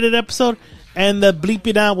unedited episode, and the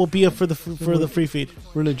bleeping out will be for the free feed.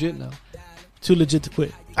 We're legit now. Too legit to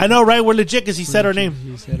quit. I know, right? We're legit because he said her name.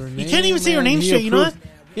 He said her name. He can't even say her name straight. You know that?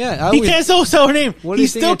 Yeah, he can't say her name. He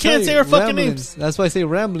still can't say her fucking names. That's why I say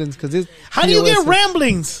ramblings. Because how do you get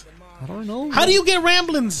ramblings? I don't know. How do you get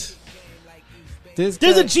ramblings? There's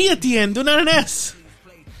a G at the end, not an S.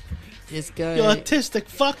 This guy, you autistic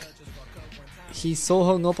fuck. He's so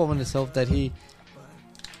hung up on himself that he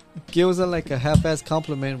gives us like a half-ass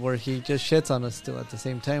compliment where he just shits on us still at the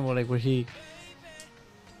same time. Or like where he,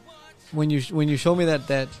 when you show me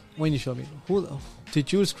that when you show me, who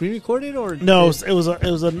did you screen record it or no? It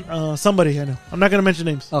was somebody I know. I'm not gonna mention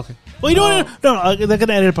names. Okay. Well, you don't. No, they're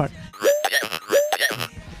gonna edit a part.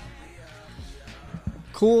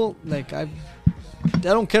 Cool. Like I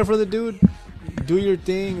don't care for the dude. Do your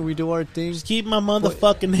thing. We do our thing. Just keep my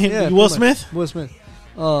motherfucking name. Yeah, Will Smith. Will Smith.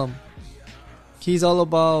 He's all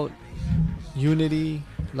about unity,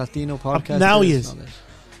 Latino podcast. Now he is.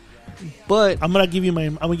 But I'm gonna give you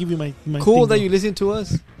my cool that you listen to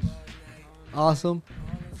us. Awesome.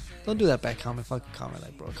 Don't do that back comment. Fucking comment,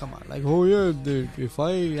 like, bro. Come on, like, oh yeah, dude, if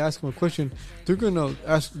I ask them a question, they're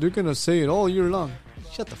gonna say it all year long.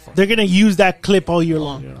 Shut the fuck. They're gonna use that clip all year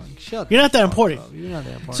long. Shut. You're not that important. Bro. You're not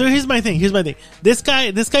that important. So here's my thing. This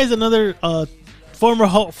guy's another former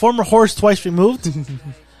horse twice removed.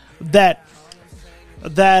 that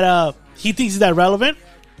he thinks he's that relevant.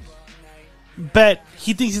 But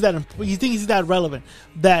he thinks he's that relevant.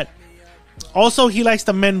 That also he likes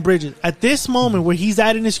to mend bridges. At this moment where he's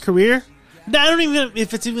at in his career, I don't even know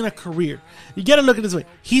if it's even a career. You got to look at it this way.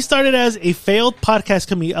 He started as a failed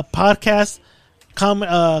comedian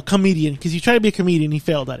because he tried to be a comedian. He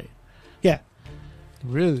failed at it. Yeah.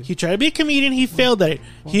 Really? He tried to be a comedian. He failed at it.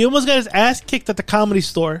 He almost got his ass kicked at the Comedy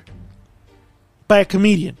Store by a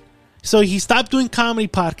comedian. So he stopped doing comedy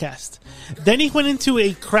podcasts. Then he went into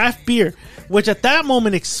a craft beer, which at that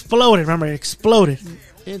moment exploded. Remember, it exploded.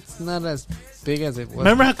 It's not as big as it was.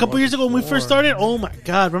 Remember a couple years ago when we first started? Oh my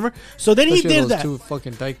God, remember? So then he did that. Two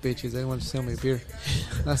fucking dyke bitches. They want to sell me beer.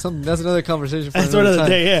 That's another conversation for that's another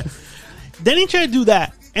day, yeah. Then he tried to do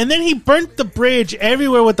that. And then he burnt the bridge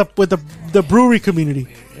everywhere with the brewery community.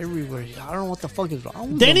 everywhere. I don't know what the fuck is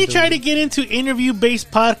wrong with Then him, he dude. tried to get into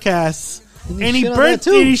interview-based podcasts, and he shit on burnt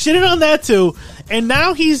that too. it. He shitted on that too. And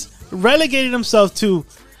now he's relegated himself to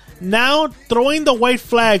now throwing the white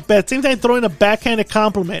flag, but at the same time throwing a backhanded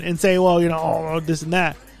compliment and say, well, this and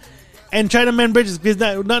that. And try to mend bridges.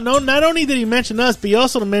 Because not only did he mention us, but he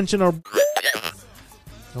also mentioned our...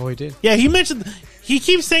 Oh, he did? Yeah, he mentioned... He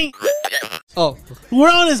keeps saying... Oh.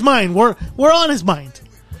 We're on his mind. We're on his mind.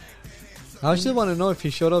 I still want to know if he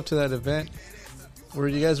showed up to that event where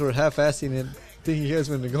you guys were half-assing it, thinking you guys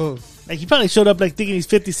were going to go. Like, he probably showed up like thinking he's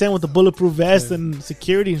 50 Cent with the bulletproof vest and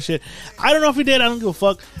security and shit. I don't know if he did. I don't give a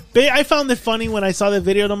fuck. But I found it funny when I saw the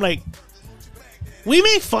video, and I'm like, we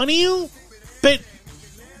make fun of you, but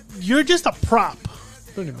you're just a prop.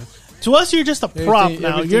 Pretty much. To us, you're just a prop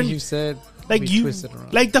now. Everything you said, like we twisted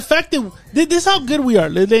around. Like the fact that this is how good we are,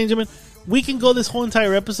 ladies and gentlemen. We can go this whole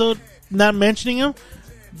entire episode not mentioning him,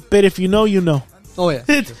 but if you know, you know. Oh yeah,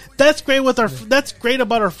 that's great with our. That's great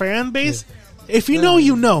about our fan base. Yeah. If you know,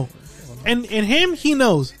 you know, and him, he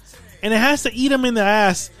knows, and it has to eat him in the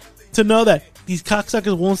ass to know that these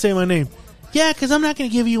cocksuckers won't say my name. Yeah, because I'm not going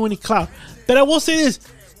to give you any clout. But I will say this: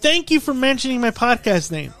 thank you for mentioning my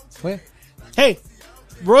podcast name. What? Hey,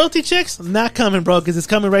 royalty checks not coming, bro, because it's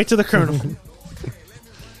coming right to the Colonel.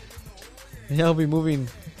 Yeah, I'll be moving.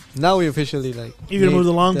 Now we officially like. You're gonna move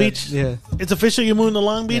to Long Beach? Yeah, it's official. You're moving to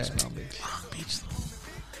Long Beach. Yeah, Long Beach. Long Beach.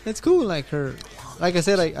 It's cool. Like I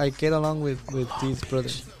said, I get along with these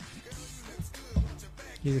brothers.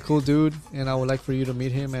 He's a cool dude, and I would like for you to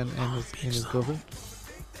meet him and his girlfriend.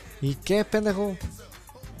 ¿Y qué pendejo?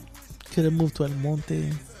 Could have moved to El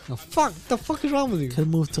Monte. The fuck is wrong with you? Could have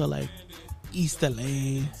moved to like East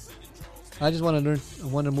LA. I just want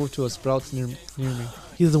to move to a Sprouts near me.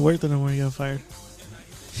 He doesn't work there anymore. He got fired.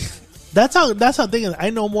 That's how thing is. I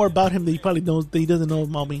know more about him than he probably knows. That he doesn't know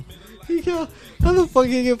about me. How the fuck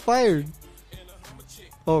did he get fired?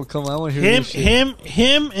 Oh come on! I want to hear this shit.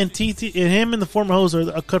 Him and TT and him and the former host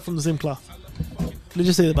are cut from the same cloth. Let's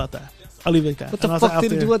just say about that. I'll leave it like that. What the fuck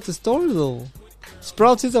did he do at the store though?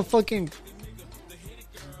 Sprouts is a fucking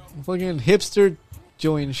hipster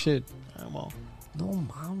joint shit. Well, no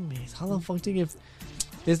mames. How the fuck did he get?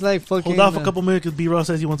 It's like fucking. Hold off a couple minutes because B-Raw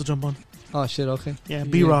says he wants to jump on. Oh shit! Okay. Yeah,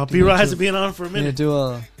 B-Raw. B-Raw hasn't been on for a minute. Do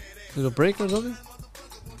a little break or something?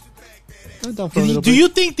 Do you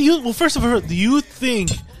think? Well, first of all, do you think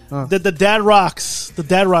that the Dad Rock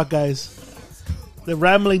guys, the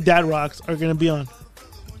Rambling Dad Rocks, are gonna be on?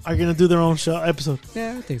 Are gonna do their own show episode?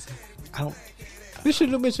 Yeah, I think so. I don't.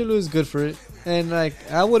 Mr. Lou is good for it, and like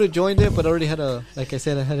I would have joined it, but I already had a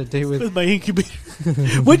date with my incubator.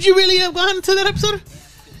 Would you really have gone to that episode?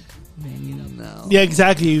 No. Yeah,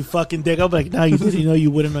 exactly. You fucking dick. I'm like, no, you didn't. You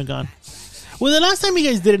would have gone. Well, the last time you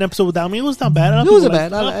guys did an episode without me, it was not bad. It wasn't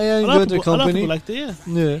bad. I enjoyed the company. A lot of people liked it, yeah.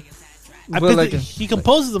 Yeah. I bet like he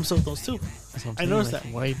composes himself those too. I noticed like,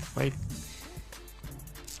 that.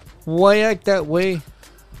 Why act that way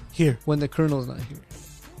here when the Colonel's not here?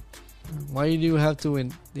 Why do you have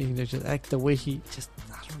to just act the way he just?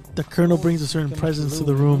 I don't know. The Colonel brings a certain presence to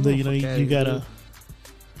the room that you gotta.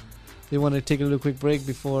 They want to take a little quick break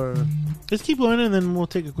before. Let's keep going and then we'll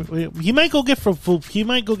take a quick. He might go get some food. He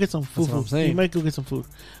might go get some food. He might go get some food.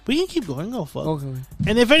 But you can keep going. Go fuck. Okay.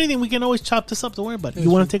 And if anything, we can always chop this up. Don't worry about it. You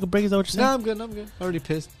want to take a break? Is that what you're saying? No, I'm good. Already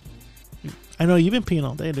pissed. I know you've been peeing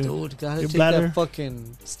all day, dude. Dude, gotta take that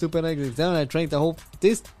fucking stupid exam. I drank the whole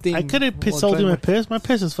this thing. I could have sold you my piss. My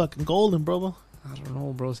piss is fucking golden, bro. I don't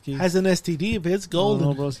know, broski. Has an STD, if it's golden. I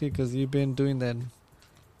don't know, broski, because you've been doing that.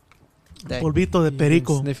 Polvito de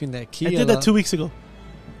perico. Sniffing that key. I did that 2 weeks ago.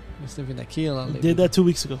 You're sniffing that key a lot lately. Did that 2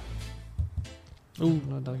 weeks ago. Ooh,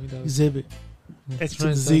 no, doggy. Exhibit. X to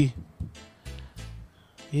the Z.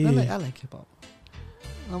 Yeah. I like hip hop.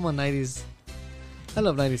 I'm a 90s. I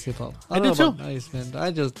love 90s hip hop. I do too. 90s, man.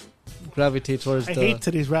 I just gravitate towards I hate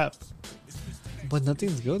today's rap. But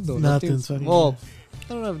nothing's good though. Nothing's funny. Well,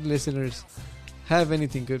 I don't know if listeners have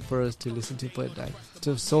anything good for us to listen to, but like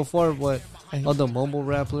so far, what all the mumble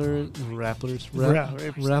rappers,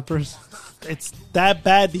 it's that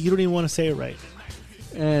bad that you don't even want to say it right.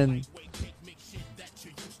 And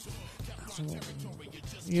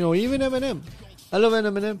even Eminem. I love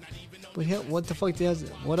Eminem, but what the fuck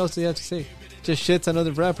what else do you have to say? Just shits on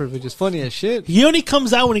other rappers, which is funny as shit. He only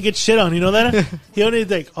comes out when he gets shit on. You know that? He only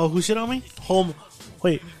like, oh, who shit on me? Hold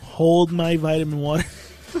my vitamin water.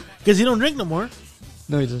 Because he don't drink no more.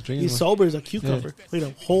 No, he doesn't drink. He's sober as a cucumber.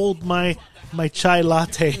 Yeah. Hold my chai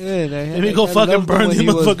latte. Yeah, let me go fucking burn these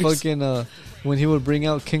motherfuckers. When he would bring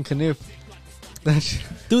out King Kniff.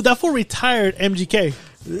 Dude, that fool retired MGK.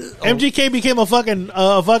 MGK became a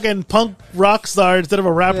fucking punk rock star instead of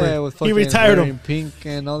a rapper. Yeah, with He retired him. Pink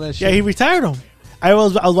and all that shit. Yeah, he retired him. I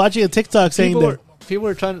was watching a TikTok saying people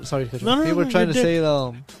were trying. Sorry, No, people were trying to say,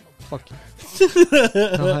 fuck you.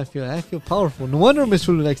 I feel powerful. No wonder Miss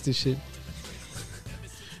Hulu likes this shit.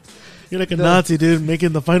 You're like a Nazi, dude,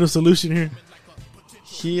 making the final solution here.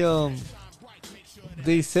 He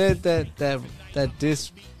they said that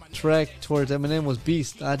this track towards Eminem was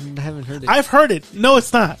Beast. I haven't heard it. I've heard it. No,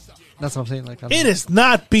 it's not. That's what I'm saying. Like, It is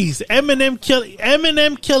not Beast. Eminem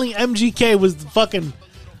killing MGK was fucking.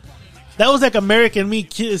 That was like American Me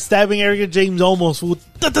stabbing Eric James almost, and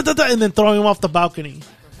then throwing him off the balcony.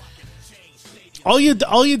 All you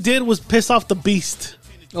did was piss off the Beast.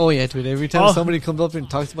 Oh yeah, dude. Every time somebody comes up and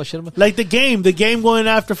talks about shit about like the game going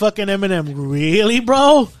after fucking Eminem. Really,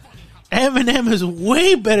 bro? Eminem is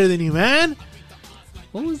way better than you, man.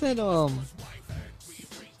 What was that?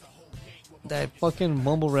 That fucking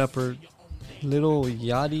mumble rapper, Little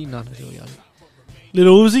Yachty, not Little Yachty.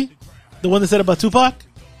 Little Uzi, the one that said about Tupac.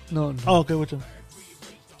 No. Oh, okay, which one?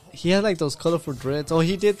 He had like those colorful dreads. Oh,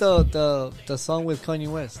 he did the song with Kanye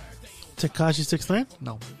West. Tekashi 6ix9ine?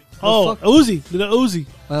 No. Oh, Uzi, Little Uzi.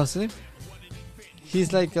 What's his name?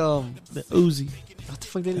 He's like the Uzi. What the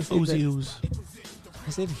fuck did he say? Uzi Ooze. I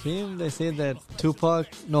said him. They said that Tupac.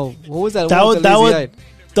 No, what was that? That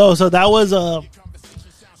was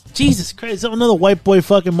Jesus Christ, another white boy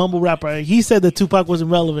fucking mumble rapper. He said that Tupac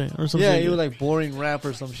wasn't relevant or something. Yeah, he was like boring rapper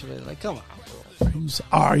or some shit. Like, come on, bro.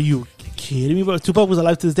 Are you kidding me, bro? Tupac was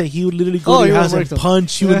alive to this day. He would literally go to your house and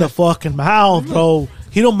punch you in the fucking mouth, bro.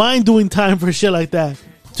 He don't mind doing time for shit like that.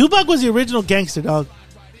 Tupac was the original gangster, dog.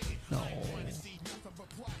 No.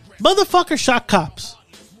 Motherfucker shot cops.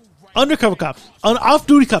 Undercover cops.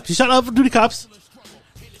 Off-duty cops. He shot off-duty cops.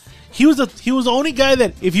 He was the only guy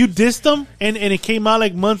that if you dissed him and it came out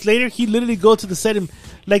like months later, he'd literally go to the set and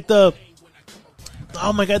like oh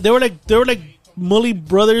my god, they were like Mully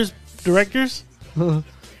Brothers directors.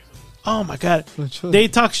 Oh my god. They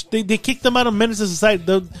kicked them out of Menace to Society.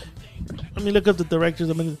 Let me look up the directors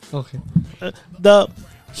of Menace. Okay.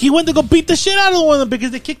 He went to go beat the shit out of one of them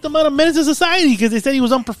because they kicked him out of Menace to Society because they said he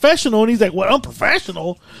was unprofessional. And he's like, what,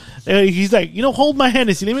 unprofessional? And he's like, hold my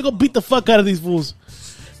Hennessy. Let me go beat the fuck out of these fools.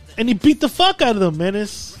 And he beat the fuck out of them,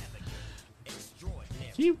 Menace.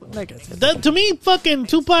 Like I said, To me, fucking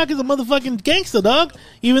Tupac is a motherfucking gangster, dog.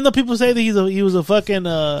 Even though people say that he was an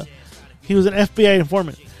FBI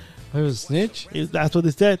informant. He was a snitch? That's what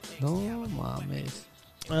they said. No,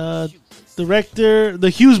 mames. Director, the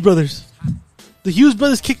Hughes brothers. The Hughes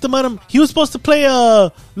brothers kicked him out of. He was supposed to play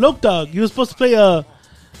Loke Dog. He was supposed to play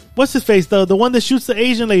what's his face though? The one that shoots the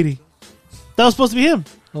Asian lady. That was supposed to be him.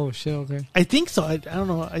 Oh shit! Okay. I think so. I don't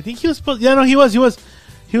know. I think he was supposed. Yeah, no, he was.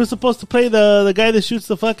 He was supposed to play the guy that shoots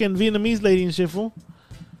the fucking Vietnamese lady and shit. Fool.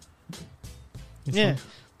 Yeah.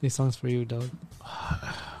 These songs for you, dog.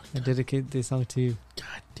 I dedicate this song to you.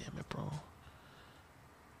 God damn it, bro.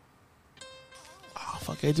 Oh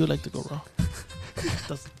fuck! I do like to go raw.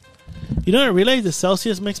 You know what I realized? The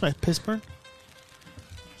Celsius makes my piss burn.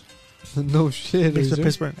 No shit. Makes my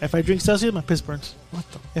piss burn. If I drink Celsius, my piss burns. What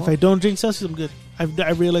the fuck? If I don't drink Celsius, I'm good.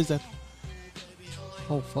 I realized that.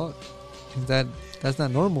 Oh fuck. That's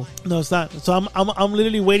not normal. No, it's not. So I'm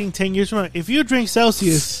literally waiting 10 years from now. If you drink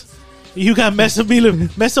Celsius, you got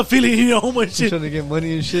mesophilia in your home and shit. You're trying to get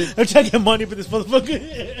money and shit. I'm trying to get money for this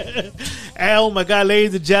motherfucker. Oh my god,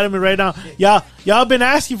 ladies and gentlemen, right now, y'all been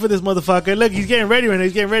asking for this motherfucker. Look, he's getting ready right now.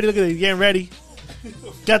 He's getting ready. Look at that. He's getting ready.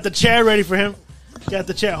 Got the chair ready for him. Got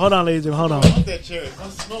the chair. Hold on, ladies and hold on. I want that chair. It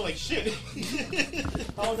must smell like shit.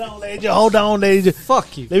 Hold on, ladies. Hold on, ladies.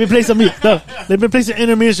 Fuck you. Let me play some music. No, let me play some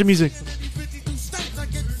intermission music.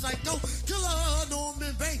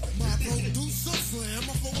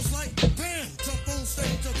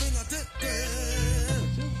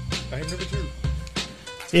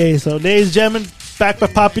 Yeah, so ladies and gentlemen, back by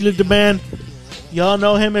popular demand. Y'all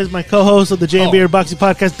know him as my co-host of the JB Boxing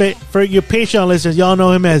Podcast. For your Patreon listeners, y'all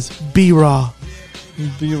know him as B-Raw.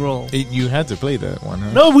 B-roll. You had to play that one,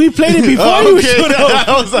 huh? No, we played it before. Oh, okay.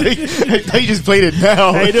 I was like, you just played it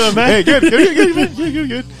now. How you doing, man? Hey, good, man.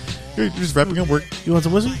 Good. You're just wrapping up work. You want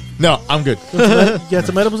some whiskey? No, I'm good. You got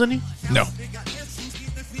some edibles in you? No.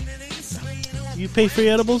 You pay for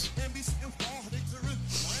your edibles?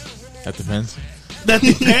 That depends. That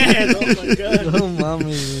depends. Oh my god. Oh,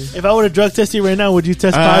 mommy. If I were to drug test you right now, would you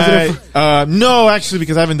test positive? No, actually,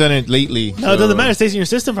 because I haven't done it lately. No, it doesn't matter. It stays in your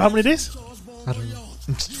system for how many days? I don't know.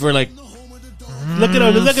 For like Look at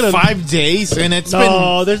it. 5 days, and it's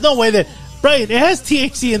No, there's no way that. Brian, it has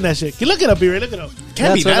THC in that shit. You look it up, B-Ray. Look it up.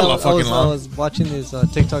 Can't be that fucking long. I was watching this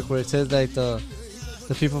TikTok where it says like the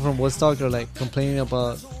the people from Woodstock are like complaining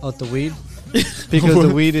about the weed because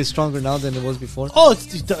the weed is stronger now than it was before. Oh,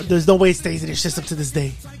 there's no way it stays in your system to this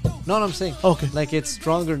day. No, I'm saying Okay. like it's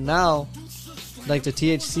stronger now. Like the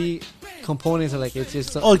THC components are like it's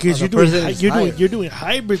just. Oh, because the you're percentage is higher. doing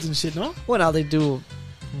hybrids and shit, no? Well, now they do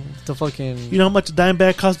the fucking. You know how much a dime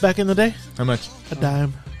bag cost back in the day? How much? A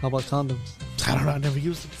dime. How about condoms? I don't know. I never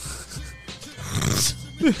used them.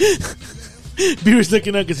 Beaver's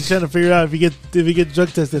looking up because he's trying to figure out if he get drug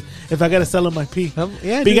tested. If I gotta sell him my pee.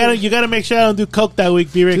 Yeah, But you gotta make sure I don't do coke that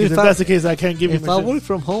week, Beaver. Because if that's the case, I can't give you. If my I shit. work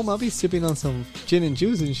from home, I'll be sipping on some gin and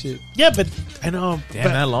juice and shit. Yeah, but I know. Damn, but,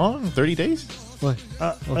 that long? 30 days? What?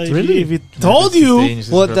 really? If it told you.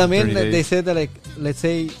 Well, I mean, they said that like, let's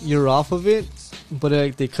say you're off of it, but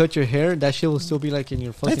like they cut your hair, that shit will still be like in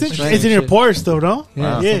your fucking. That's strand It's in and your shit. pores, though, no? Yeah.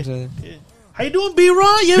 Wow. Yeah. something like that. How you doing,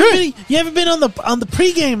 B-Raw? You haven't been on the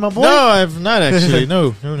pregame, my boy. No, I've not actually.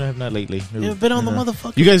 No, I have not lately. No. You haven't been on the No.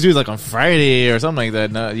 motherfucker. You guys do it like on Friday or something like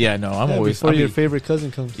that. No, I'm Yeah, always. before I your mean, favorite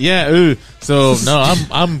cousin comes. yeah, so no,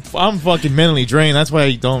 I'm fucking mentally drained. That's why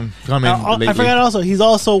I don't come in lately. I forgot also. He's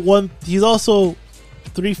also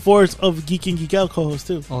 3/4 of Geek and Geek Out co-host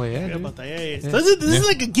too. Oh yeah, Forgot dude. about that. Yeah. Yeah. So this is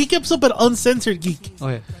like a geek episode, but uncensored geek. Oh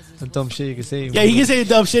yeah, the dumb shit you can say. Yeah, you can say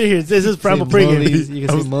dumb shit here. This is primal pregame. You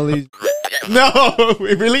can say mullies. No,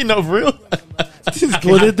 really, no, for real.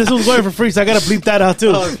 Well, this was going for free, so I gotta bleep that out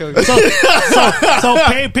too. Oh, okay. So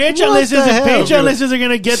Patreon What listeners, the hell? Patreon listeners are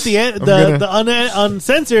gonna get the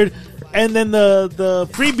uncensored, and then the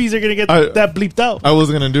freebies are gonna get that bleeped out. I was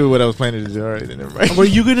gonna do what I was planning to do. All right, then never mind. Were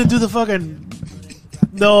you gonna do the fucking?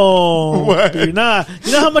 No, What? you're not.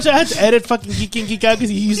 You know how much I had to edit fucking Geek and Geek Out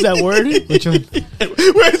because you used that word? Which one?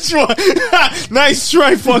 Which one? Nice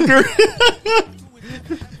try, fucker.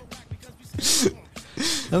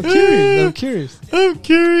 I'm curious. I'm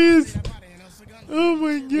curious. Oh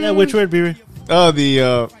my god. Yeah, which word, Beaver? Oh, the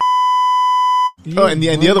and the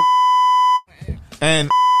other and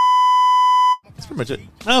that's pretty much it.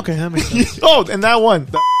 Okay, that makes sense. Oh, and that one.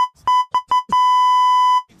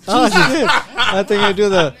 Oh shit! I think I do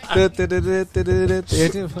the.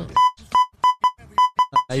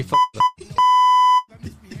 You fucked up.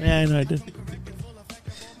 Yeah, I know I did.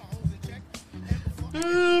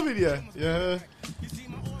 Yeah.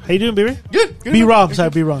 How you doing, Beaver? Good. Be Raw. I'm sorry,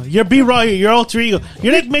 Be Raw. You're Be Raw here. You're alter ego.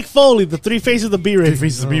 You're like Mick Foley, the three faces of B-Ray.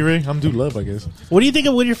 Faces B-Ray. I'm Dude Love, I guess. What do you think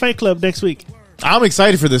of With Your Fight Club next week? I'm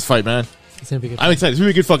excited for this fight, man. It's gonna be good. I'm excited. It's gonna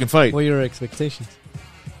be a good fucking fight. What are your expectations?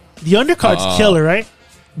 The undercard's killer, right?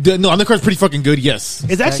 No, undercard's pretty fucking good. Yes,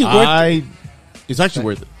 It's actually worth it's actually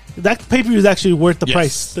worth it. that pay-per-view is actually worth the Yes.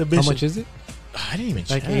 price. The How admission. much is it? I didn't even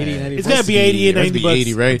Like check. 80, 90 It's bucks? gotta be 80 and It has 90 to be bucks.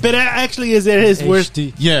 80, right? But it actually is worth.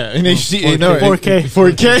 HD. Yeah, in HD, 4K. no, 4K.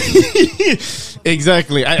 4K.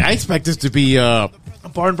 Exactly. I expect this to be A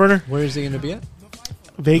barn burner. Where is it gonna be at?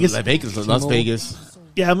 Vegas. Las T-Mobile. Vegas.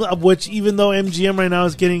 Yeah, which even though MGM right now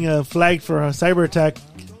is getting flagged for a cyber attack.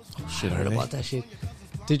 Shit, I heard are they? about that shit.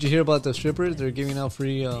 Did you hear about the strippers? They're giving out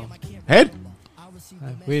free. Head? I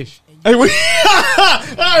wish I wish.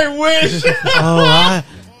 I wish. lap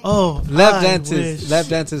I dances. wish. Lap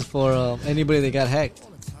dances for anybody that got hacked.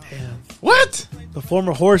 Damn. What? The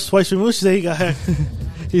former horse twice removed said he got hacked.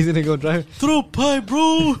 He's gonna go drive. Throw pipe,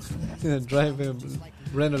 bro. He's gonna drive and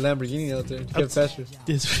rent a Lamborghini out there. Get faster.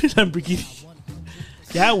 This Lamborghini.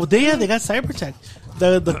 Yeah, well, they got cyber attacked.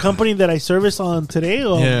 The company that I service on today,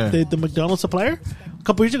 Yeah. the McDonald's supplier, a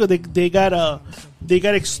couple years ago, they got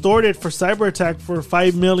extorted for cyber attack for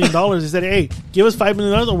 $5 million. They said, "Hey, give us $5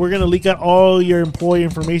 million, or we're gonna leak out all your employee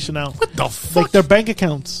information out, What the fuck? like their bank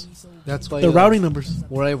accounts, That's why their routing numbers."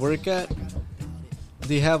 where I work at,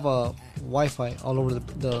 they have Wi-Fi all over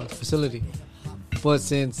the facility. But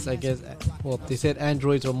since I guess, well, they said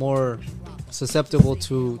Androids are more susceptible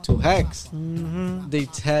to hacks. They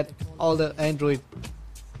had all the Android.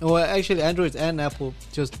 Well, actually, Androids and Apple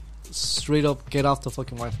just straight up get off the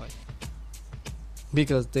fucking Wi-Fi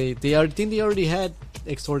because they already had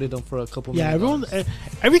extorted them for a couple. Yeah, million everyone, dollars.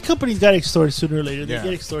 every company's got extorted sooner or later. They Yeah.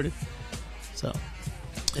 get extorted. So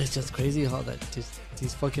It's just crazy how that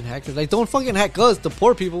these fucking hackers don't fucking hack us, the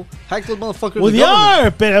poor people. Hack those motherfuckers. well, the they government.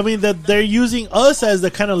 are, but I mean that they're using us as the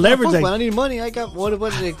kind of leverage. Fuck, Like, man, I need money. I got what?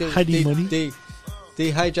 Like, I need money.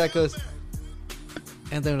 They hijack us,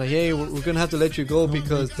 and they're like, "Hey, we're gonna have to let you go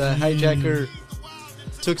because the hijacker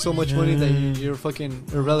took so much money that you're fucking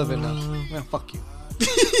irrelevant now." Man, fuck you.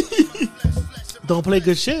 don't play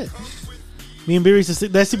good shit. Me and Beery used to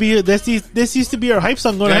this used to be our hype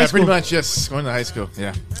song going to high Yeah, school. pretty much. Yes, going to high school.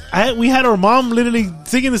 Yeah. We had our mom literally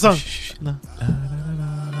singing the song. No.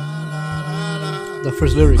 The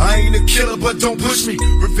first lyric. I ain't a killer, but don't push me.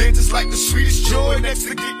 Revenge is like the sweetest joy next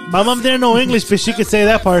to get. My mom didn't know English, but she could say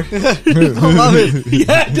that part. I love it.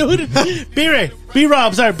 Yeah, dude.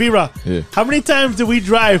 B-Rob. Sorry, B-Rob. Yeah. How many times did we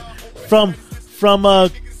drive from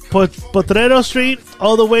Potrero Street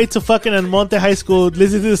all the way to fucking El Monte High School,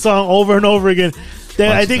 listening to the song over and over again?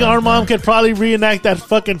 Then I think our mom could probably reenact that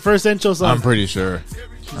fucking first intro song. I'm pretty sure.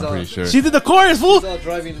 She did the chorus, fool. She's all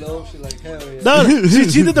driving low. She's like, hell yeah. No,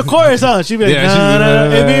 she did the chorus, huh? She'd be like, Yeah, nah,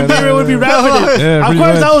 nah, and me and B-Ray would be rapping it. Yeah, Of pretty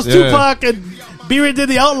course, much, I was yeah. Tupac, and B-Ray did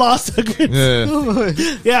the Outlaw segment.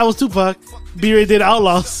 Yeah. Yeah, I was Tupac. B-Ray did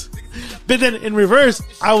Outlaws. But then in reverse,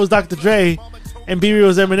 I was Dr. Dre, and B-Ray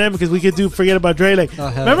was Eminem because we could do Forget About Dre. Like,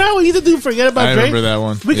 remember how we used to do Forget About I Dre? remember that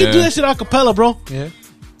one. We could do that shit a cappella, bro. Yeah.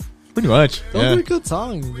 Pretty much. Those Yeah. were good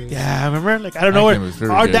songs, dude. Yeah, I remember. Like, I don't know That where game was very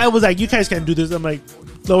our good. dad was like, "You guys can't do this." I'm like,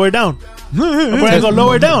 "Lower it down." We're gonna go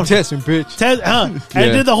lower it down. Testing, bitch. And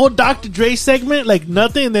Yeah. did the whole Dr. Dre segment like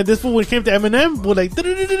nothing, and then this one when it came to Eminem, we're like,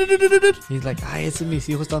 He's like, ay, ese mis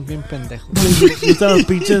hijos están bien pendejos. "Estaban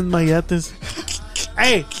pinches mayates."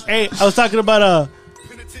 Hey, I was talking about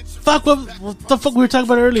fuck, what the fuck we were talking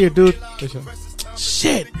about earlier, dude?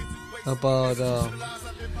 Shit. About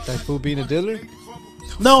that fool being a dealer.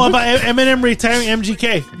 No, about Eminem retiring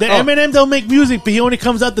MGK. The Eminem don't make music, but he only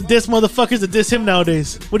comes out to diss motherfuckers that diss him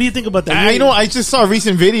nowadays. What do you think about that? I just saw a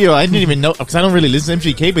recent video. I didn't even know because I don't really listen to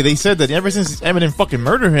MGK, but they said that ever since Eminem fucking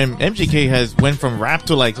murdered him, MGK has went from rap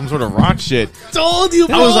to like some sort of rock shit. Told you,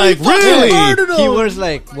 bro. I was like, He fucking really? murdered him. He wears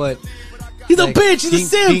like what? He's Like a bitch. He's a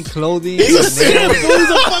simp. pink clothing. He's a and simp. nails. He's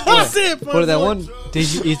a fucking simp. For that one,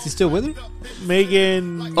 is he still with her?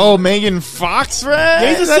 Megan. Oh, Megan Fox, right? Yeah,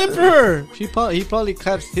 he's a simp for her. He probably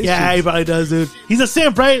claps his Yeah, he cheeks. probably does, dude. He's a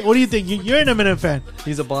simp, right? What do you think? You're an Eminem fan.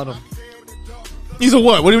 He's a bottom. He's a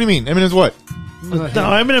what? What do you mean? Eminem's what? No,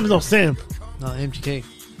 Eminem's no simp. No, MGK.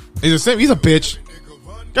 He's a simp. He's a bitch.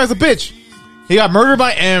 Guy's a bitch. He got murdered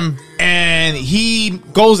by M, and he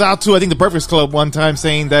goes out to I think the Breakfast Club one time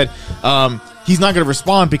saying that he's not going to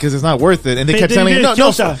respond because it's not worth it. And they But kept then telling he him, did no, kill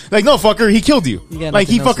no, shot. like no fucker, he killed you. got Like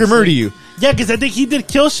he nothing else fucker to murdered say. you. Yeah, because I think he did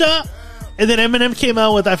Kill Shot, and then Eminem came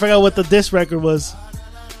out with I forgot what the diss record was.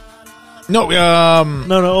 No, No.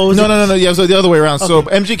 no. Yeah, so the other way around. So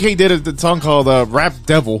Okay. MGK did a song called "Rap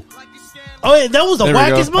Devil." Oh, yeah, that was the There we wackest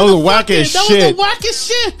go. That was the motherfucker. wackest That shit. was the wackest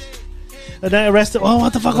shit. And then arrested. Oh,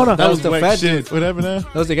 what the fuck? Hold on. That was the whack fat shit. What happened now?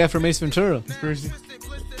 That was the guy from Ace Ventura.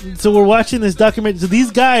 So we're watching this documentary. So these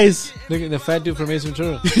guys. Look at the fat dude from Ace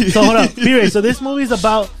Ventura. So hold up, B-Ray. So this movie is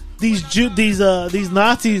about these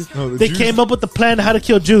Nazis. Oh, the they Jews? came up with the plan how to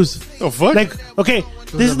kill Jews. Oh fuck! Like, okay,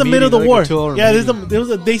 this is a the middle of the meeting, war. like a 2-hour Yeah,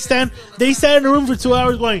 meeting. they stand in a room for 2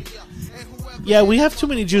 hours going, yeah, we have too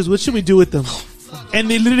many Jews. What should we do with them? And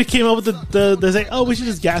they literally came up with they say, oh, we should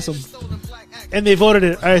just gas them. And they voted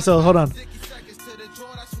it. All right, so hold on.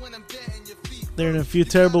 They're in a few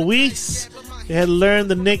terrible weeks. They had learned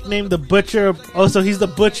the nickname, the Butcher. So he's the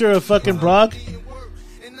Butcher of fucking Prague.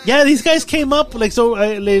 Yeah, these guys came up like so.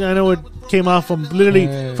 I know it came off from literally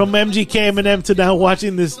from MGK Eminem to now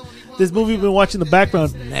watching this movie. We've been watching the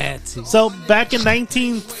background. Nazi. So back in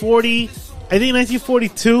 1940, I think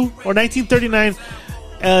 1942 or 1939,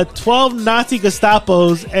 12 Nazi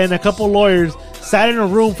Gestapos and a couple lawyers sat in a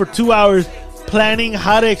room for 2 hours planning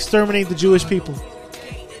how to exterminate the Jewish people.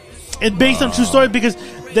 And based on true story, because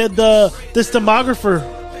the stenographer,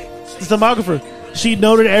 she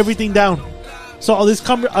noted everything down. So all this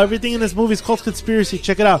everything in this movie is called conspiracy.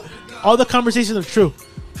 Check it out. All the conversations are true.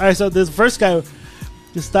 All right, so this first guy,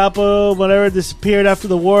 Gestapo, whatever, disappeared after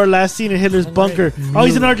the war. Last seen in Hitler's bunker. Oh,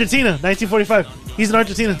 he's in Argentina, 1945. He's in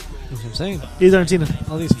Argentina. That's what I'm saying. He's in Argentina.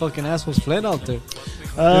 All these fucking assholes fled out there.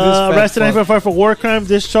 Arrested in 1945 for war crime,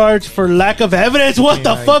 discharged for lack of evidence. What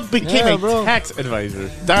the fuck became Yeah, a bro. Tax advisor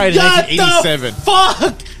died in What 1987. the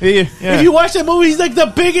fuck? Yeah. If you watch that movie, he's like the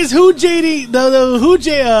biggest Jew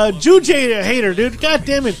hater, dude. God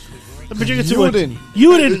damn it. I've been drinking too much.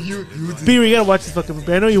 You didn't. B, you gotta watch this fucking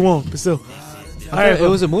movie. I know you won't, but still. All right, It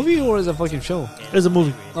was a movie or was it a fucking show? it was a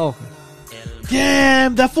movie. Oh,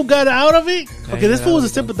 Damn, that fool got out of it. Okay, this yeah, fool was a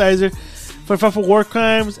okay. sympathizer for war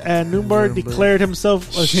crimes, and Nuremberg declared himself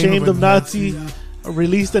ashamed of Nazi,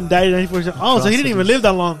 released and died in 1947. Oh, so he didn't even live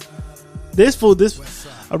that long. This fool,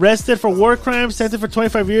 arrested for war crimes, sentenced for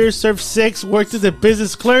 25 years, served 6, worked as a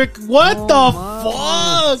business clerk. What the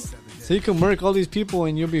fuck? so you can murk all these people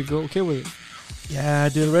and you'll be okay with it. Yeah,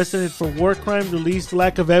 dude, arrested for war crimes, released,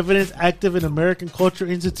 lack of evidence, active in American Culture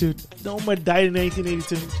Institute. No one died in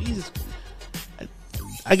 1982. Jesus.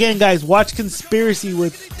 Again, guys, watch Conspiracy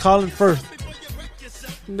with Colin Firth.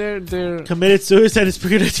 They're Committed suicide in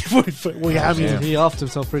spring 1945. Well, yeah, I mean, he offed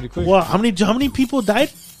himself pretty quick. wow, how many people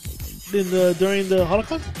died? during the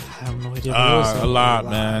Holocaust? I have no idea. But it was A lot,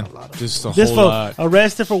 man. a lot. Just a This whole fool lot.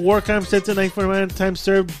 arrested for war crimes, sentenced to 949 time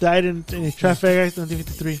served, died in a traffic accident in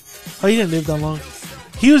 1953. Oh, he didn't live that long.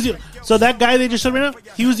 He was so that guy they just showed right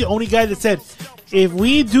now. He was the only guy that said, if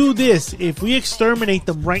we do this, if we exterminate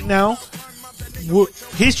them right now,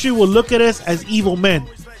 history will look at us as evil men.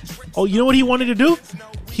 Oh, you know what he wanted to do?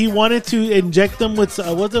 He wanted to inject them with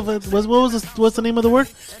what's the name of the word?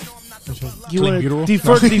 He wanted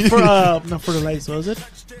butyrol? not fertilize, was it?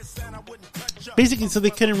 Basically, so they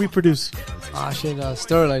couldn't reproduce.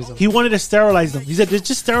 Sterilize them. He wanted to sterilize them. He said,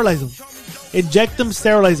 just sterilize them. Inject them,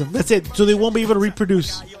 sterilize them. That's it. So they won't be able to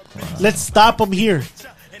reproduce. Wow. Let's stop them here.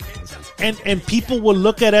 And people will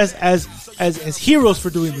look at us as heroes for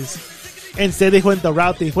doing this. Instead, they went the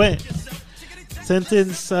route they went.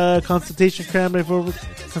 Sentence, consultation crime for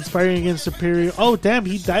conspiring against superior. Oh, damn,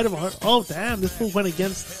 he died of a heart. Oh, damn, this fool went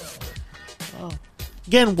against. Oh.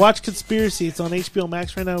 Again, watch Conspiracy. It's on HBO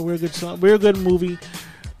Max right now. We're a good movie.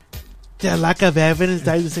 The lack of evidence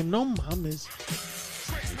died the same. No mames.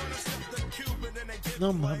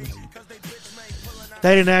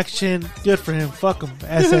 Died in action. Good for him. Fuck him.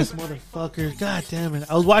 SS motherfucker. God damn it.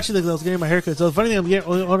 I was watching this because I was getting my haircut. So the funny thing, I'm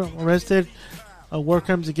getting arrested. War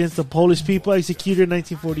crimes against the Polish people, executed in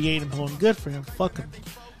 1948 in Poland. Good for him. Fuck him.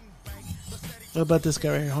 What about this guy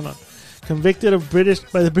right here? Hold on. Convicted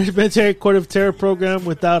by the British Military Court of Terror program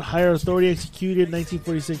without higher authority, executed in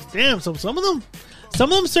 1946. Damn. So some of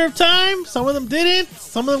them served time. Some of them didn't.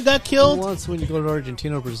 Some of them got killed. Once when you go to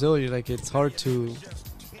Argentina or Brazil, you're like, it's hard to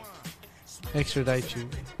extradite you.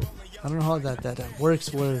 I don't know how that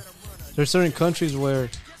works. Where there's certain countries where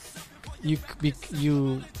you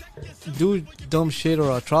do dumb shit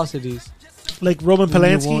or atrocities, like Roman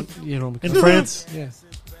Polanski in France. Yeah,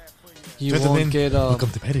 you won't get.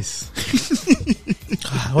 Welcome to Paris.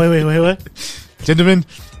 Wait, what? Gentlemen,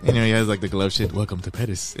 he has like the glove shit. Welcome to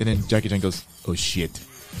Paris, and then Jackie Chan goes, "Oh shit."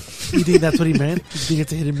 You think that's what he meant? You think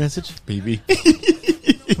it's a hidden message? Baby.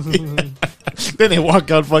 Then they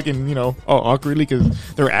walk out fucking, all awkwardly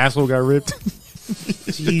because their asshole got ripped.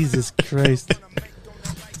 Jesus Christ.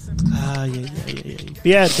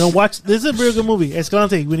 Yeah, don't watch. This is a real good movie.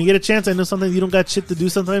 Escalante, when you get a chance, I know sometimes you don't got shit to do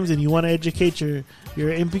sometimes and you want to educate your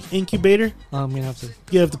incubator. I'm going to have to.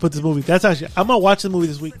 You have to put this movie. That's actually, I'm going to watch the movie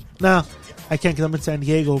this week. Nah, I can't because I'm in San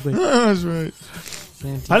Diego. But that's right.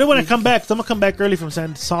 I don't want to come back. So I'm going to come back early from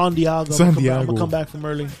San Diego. I'm going to come back from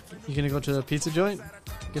early. You going to go to the pizza joint?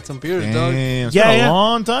 Get some beers, Damn, dog. It's been a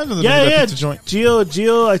long time since I've been to the pizza joint.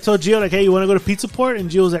 Gio, I told Gio, like, hey, you want to go to Pizza Port? And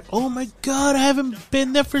Gio was like, oh my God, I haven't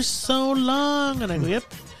been there for so long. And I go, yep.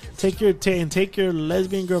 Take your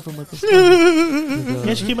lesbian girlfriend with us.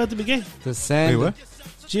 Yeah, she came out to be gay. The sand. Wait, what?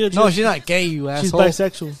 Gio, no, she's not gay, you asshole. She's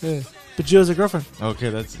bisexual. Yeah. But Gio's a girlfriend.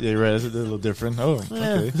 Okay, that's right. That's a little different. Oh,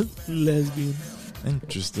 okay. Lesbian.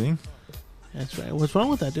 Interesting. That's right. What's wrong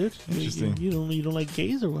with that, dude? Interesting. You don't like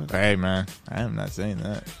gays or what? Hey, man, I am not saying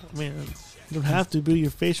that. I mean, you don't have to, but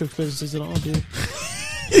your facial expression says it all, dude.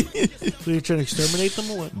 So you're trying to exterminate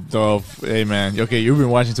them or what? Oh, hey, man. Okay, you've been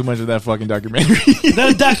watching too much of that fucking documentary.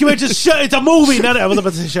 That documentary just shut. It's a movie. I was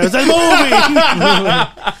about to say shut. It's a movie.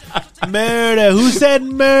 Murder. Who said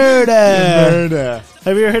murder? Murder.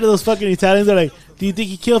 Have you ever heard of those fucking Italians? They're like, do you think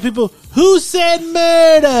he killed people? Who said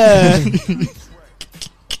murder?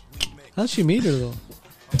 How'd she meet her though?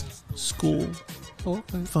 School. Oh,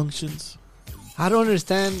 functions. I don't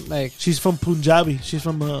understand. Like, she's from Punjabi. She's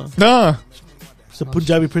from Nah. It's a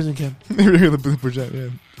Punjabi prison camp.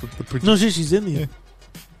 No, she's Indian. Yeah.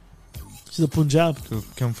 She's a Punjab. So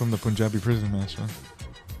come from the Punjabi prison, man.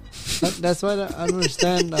 That's why I don't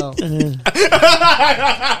understand.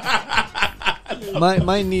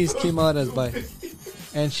 My niece came out as bi,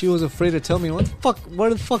 and she was afraid to tell me. What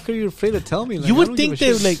the fuck are you afraid to tell me? Like, you would think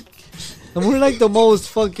they like. And we're like the most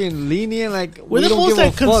fucking lenient. Like we're the most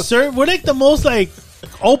like conservative. We're like the most like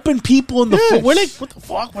open people in the. We're like, what the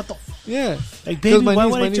fuck? What the? Yeah. Like, baby, why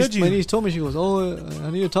would I judge you? My niece told me, she goes, "Oh,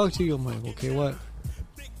 I need to talk to you." I'm like, "Okay, what?"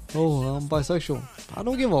 "Oh, I'm bisexual." I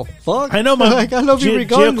don't give a fuck. I know, my like, I love you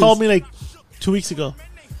regardless. Gia called me like 2 weeks ago.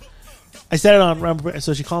 I said it on,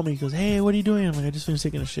 so she called me. She goes, "Hey, what are you doing?" I'm like, "I just finished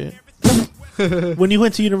taking a shit." When you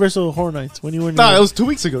went to Universal Horror Nights, when you were in it was 2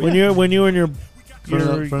 weeks ago. When you were in your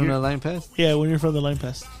from the line pass. Yeah, when you're from the line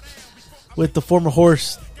pass with the former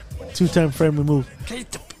horse, 2-time friend removed.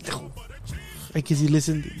 Because he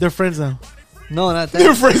listened. They're friends now. No, not that.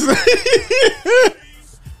 They're friends.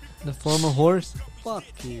 The former horse. Fuck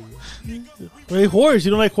you. Wait, horse?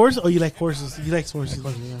 You don't like horses? Oh, you like horses. He likes horses.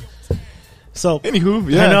 Yeah. So,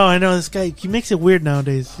 anywho, yeah. I know. This guy, he makes it weird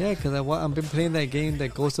nowadays. Yeah, because I've been playing that game,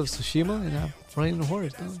 that Ghost of Tsushima, and I'm riding a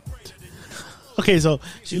horse. Okay, so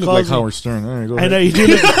she You look calls like me. Howard Stern. All right, go I know ahead. you do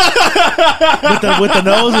look with the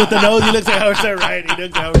nose, he looks like Howard Stern, right? He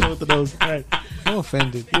looks like Howard Stern with the nose, right? I'm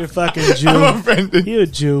offended. You're a fucking Jew. I'm offended. You're a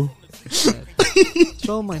Jew.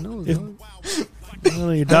 Show my nose. If- dog. I don't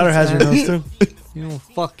know, your daughter has your nose too. You know,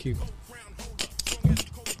 fuck you.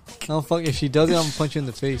 No, fuck. If she does it, I'm gonna punch you in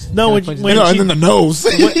the face. No, Can I when- punch you when in the And then the nose.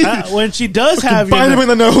 When she does have your Bite him in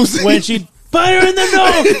the nose. when she bite her in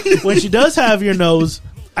the nose. When she does have your nose,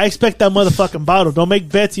 I expect that motherfucking bottle. Don't make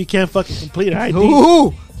bets you can't fucking complete it. Right, D?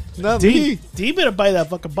 Ooh, not me. D better buy that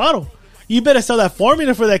fucking bottle. You better sell that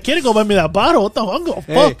formula for that kid and go buy me that bottle. What the fuck? I'm gonna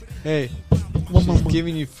Hey, fuck. hey. One She's more.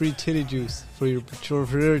 giving you free titty juice for your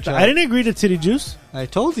child. I didn't agree to titty juice. I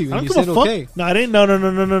told you. I don't You give said a fuck. okay. No, I didn't. No.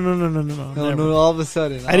 No, all of a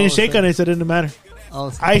sudden. I didn't shake on it, so it didn't matter.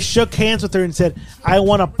 I I shook hands with her and said, I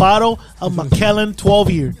want a bottle of McKellen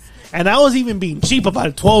 12-year. And I was even being cheap about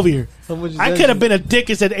it, 12-year. I could have been a dick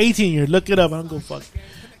and said 18-year. Look it up. I'm going to fuck.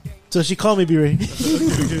 So she called me, B-Ray.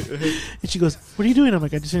 And she goes, what are you doing? I'm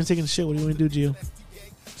like, I just finished taking a shit. What do you want to do, Gio?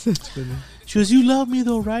 She goes, you love me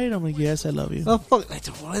though, right? I'm like, yes, I love you. Oh, fuck.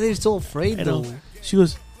 Why are they so afraid, I though? know. She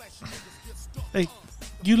goes, like,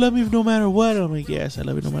 you love me no matter what? I'm like, yes, I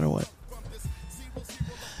love you no matter what.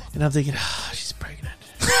 And I'm thinking, she's pregnant.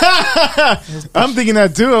 I'm thinking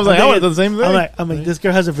that too. I was like, I would have done the same thing. I'm like, this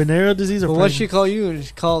girl has a venereal disease or But pregnant? what'd she call you?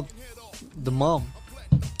 She called the mom.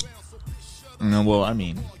 No, well, I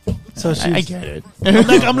mean, So she's, I get it.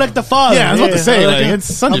 I'm like the father. Yeah, I was about to say, I'm like, like,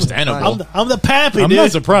 it's understandable. I'm the pappy, I'm dude.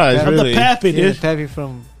 not surprised, I'm really. the pappy, Yeah, dude. Pappy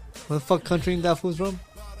from... What the fuck country that fool's from?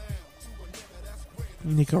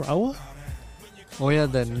 Nicaragua? Oh, yeah,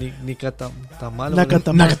 the Nicatamal.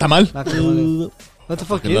 Nakatamal. What the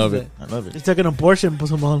fuck I is love that? it. I love it. It's like an abortion,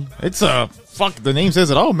 Pusamon. It's a fuck. The name says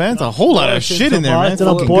it all, man. It's a whole lot of shit in there, man. It's an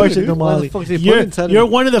Fucking abortion, good, dude. What the tamale. fuck they put You're, inside of you're it?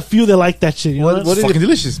 one of the few that like that shit. You know What- that? what It's is fucking it?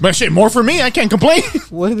 delicious. But shit, more for me. I can't complain.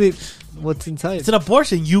 What is it? What's inside? It's an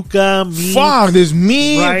abortion. Yuca, meat. Fuck, there's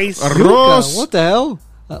meat, Rice. arroz. What the hell?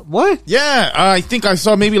 What? Yeah, I think I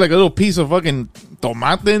saw maybe like a little piece of fucking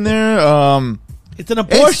tomate in there. It's an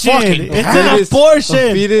abortion. fucking It's bad. an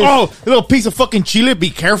abortion. Oh, a little piece of fucking chile.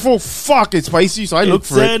 Be careful. Fuck, it's spicy, so I look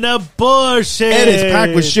for It's it. an abortion. It is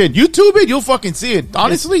packed with shit. YouTube it, you'll fucking see it.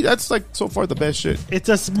 Honestly, that's like so far the best shit. It's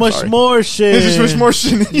a smush Sorry. more shit. This is just more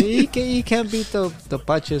shit. You can't beat the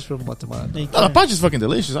paches from Guatemala. You No, the can't. punch is fucking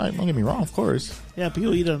delicious. Don't get me wrong, of course. Yeah,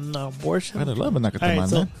 people eat an abortion. I love a All right, nakataman,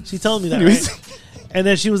 so man. she told me that, Anyways. right? And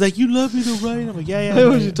then she was like, "You love me, though, right?" I'm like, "Yeah, yeah."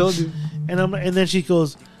 What yeah, she yeah." told you? And then she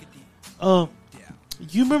goes,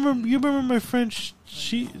 you remember my friend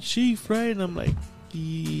Chief, right?" And I'm like,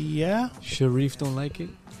 "Yeah." Sharif don't like it.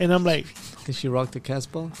 And I'm like, Cause she rocked the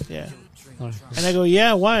Casbah. "Yeah." Alright. And I go,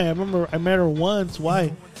 "Yeah, why? I remember I met her once.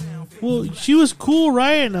 Why?" "Well, she was cool,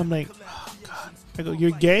 right?" And I'm like, "Oh God." I go,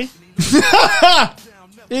 "You're gay?"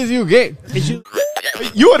 Is you gay? And she,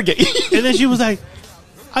 You ought to get. and then she was like,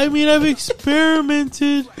 "I mean, I've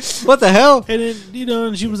experimented." What the hell? And then,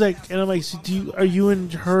 and she was like, and I'm like, "So are you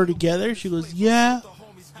and her together?" She goes, "Yeah."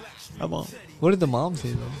 I'm on. What did the mom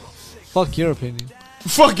say though? Fuck your opinion.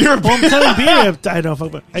 Fuck your Well, I'm opinion. telling B, I don't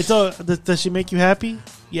fuck. But I told her, does she make you happy?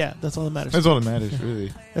 Yeah, that's all that matters. That's all that matters,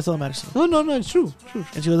 really. That's all that matters to me. No, it's true. And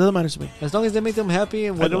she goes, "Doesn't matter to me." As long as they make them happy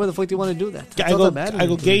and whatever the fuck they want to do, that's I all go, that matters. I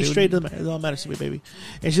go gay, dude. straight. Doesn't matter. That's all that matters to me, baby.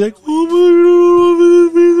 And she's like, "Oh my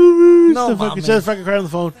God, No, so mom, fucking, man. she's fucking crying on the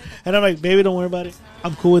phone." And I'm like, "Baby, don't worry about it.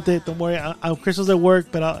 I'm cool with it. Don't worry. Crystal's at work,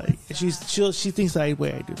 but she thinks that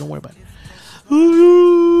way I do. Don't worry about it."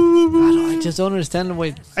 I just don't understand the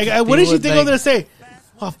way. What did she think I was gonna say?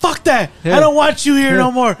 Oh, fuck that! Yeah. I don't want you here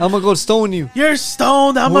no more. I'm gonna go stone you. You're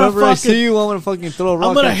stoned. I'm Whenever gonna I see fucking. you, I'm gonna fucking throw a rock.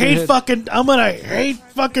 I'm gonna at your hate head.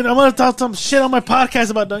 fucking. I'm gonna talk some shit on my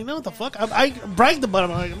podcast about. You know what the fuck? I bragged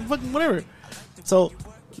about it. I'm like, fucking whatever. So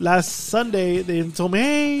last Sunday they told me,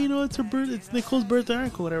 "Hey, it's her birthday. It's Nicole's birthday. All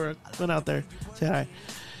right, cool, whatever." I went out there, said hi,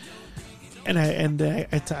 and I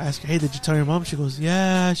asked her, "Hey, did you tell your mom?" She goes,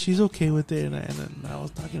 "Yeah, she's okay with it." And then I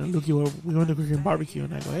was talking to Luki. We went to cooking barbecue,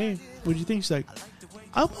 and I go, "Hey, what do you think?" She's like,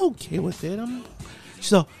 "I'm okay with it."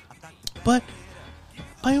 She's like, "But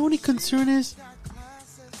my only concern is,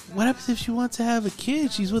 what happens if she wants to have a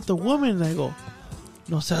kid? She's with a woman." And I go,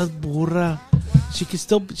 "No seas burra. She's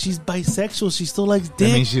bisexual. She still likes dick."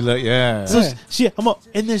 I mean, she like, yeah. So Yeah.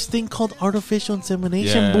 and there's thing called artificial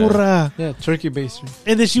insemination, Yeah. burra. Yeah, turkey baster.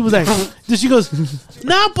 And then she was like, then she goes,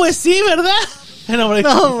 "No, pues sí, verdad?" And I'm like,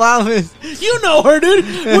 No, mames. "You know her, dude.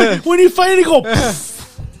 When you finally go,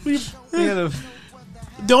 the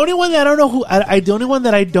only one that I don't know the only one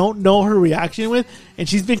that I don't know her reaction with, and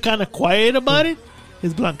she's been kind of quiet about it,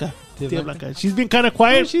 is Blanca." Tia Blanca. She's been kind of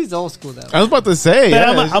quiet. She's old school now. I was about to say. But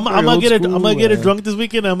Yeah, I'm gonna get her drunk this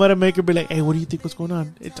weekend. I'm gonna make her be like, "Hey, what do you think? What's going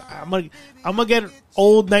on?" I'm gonna get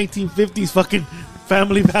old 1950s fucking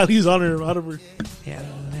family values on her out of her. Yeah,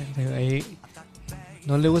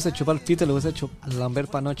 no le gusta chupar pito, le gusta lamber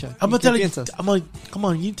panocha. I'm gonna tell you. Piensas? I'm like, come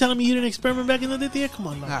on. You telling me you didn't experiment back in the day? Tia? Come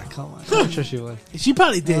on, Ah, come on. I'm sure she was. She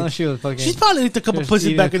probably did. No, she was fucking. She's probably licked a couple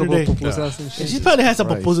pussies back in the day. She's probably had some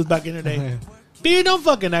pupusas back in the day. But don't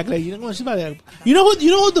fucking act like you know. She's probably. You know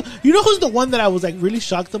who's the one that I was like really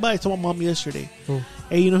shocked about? I told my mom yesterday. Who?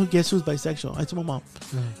 Hey, you know who? Guess who's bisexual? I told my mom,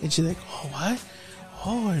 and she's like, "Oh, what?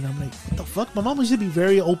 Oh," and I'm like, "What the fuck?" My mom used to be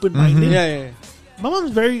very open minded. Yeah. My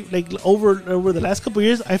mom's very like over the last couple of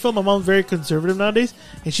years. I felt my mom's very conservative nowadays,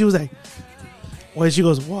 and she was like, "Well," she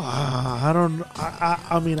goes, "Wow, I don't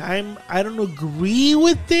agree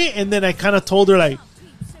with it." And then I kind of told her like,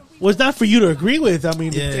 "Well, it's not for you to agree with. I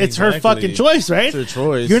mean, it's her fucking choice, right? It's her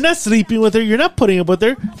choice. You're not sleeping with her. You're not putting up with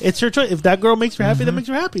her. It's her choice. If that girl makes her happy, that makes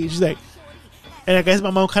her happy." She's like, and I guess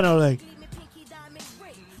my mom kind of like,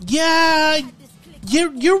 "Yeah,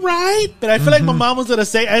 you're right," but I feel like my mom was gonna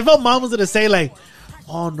say. I felt mom was gonna say like,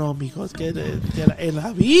 "Oh no, mijos, que en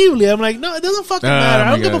la Biblia." I'm like, no, it doesn't fucking matter.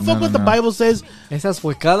 I don't give a fuck what the Bible says. Esas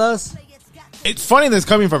huecadas. It's funny that it's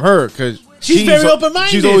coming from her because She's very open-minded.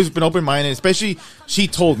 She's always been open-minded. Especially, she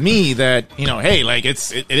told me that hey, like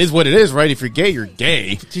it is what it is, right? If you're gay, you're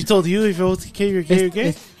gay. She told you if you're gay, you're gay, you're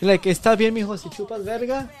gay. Like, está bien, mijo, si chupas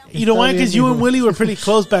verga. You know why? Because you and Willie were pretty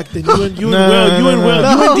close back then. You and Will. No. You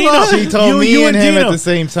and Dino. She told me and him at the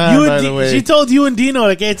same time. By the way, she told you and Dino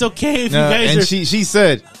like, "Hey, it's okay if you guys and are." she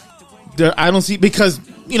said, "I don't see," because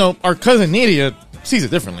our cousin Nydia sees it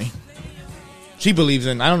differently. She believes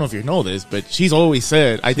in, I don't know if you know this, but she's always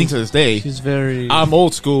said, I think to this day, She's very. I'm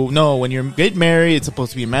old school. No, when you get married, it's supposed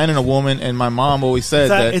to be a man and a woman. And my mom always said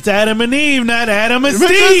that it's Adam and Eve, not Adam and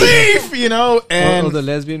Steve. And the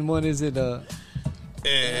lesbian one, is it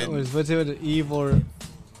what's it, Eve, or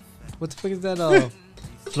what the fuck is that?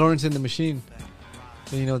 Florence and the Machine.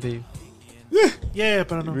 They. Yeah,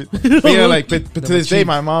 but I don't know. but to this day,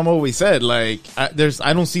 my mom always said, like,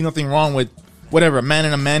 I don't see nothing wrong with whatever, a man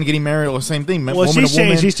and a man getting married, or same thing, Well, woman she's and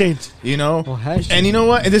woman. changed. She's changed. And you know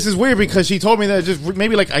what? And this is weird because she told me that just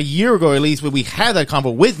maybe like a year ago at least, when we had that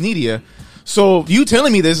convo with Nydia. So you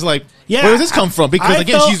telling me this, like, where does this come from? Because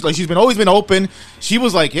again, she's always been open. She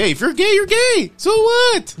was like, "Hey, if you're gay, you're gay. So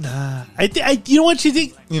what?" Nah, you know what she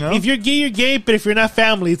think? If you're gay, you're gay. But if you're not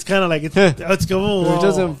family, it's kind of like let's go. It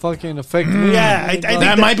doesn't fucking affect me. Yeah, I think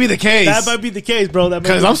that might be the case. That might be the case, bro.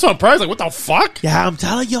 Because I'm surprised. Like, what the fuck? Yeah, I'm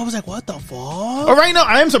telling you, I was like, what the fuck? Oh, right now,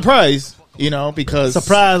 I am surprised. Because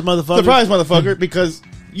surprise, motherfucker. Because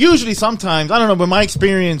usually, sometimes, I don't know, but my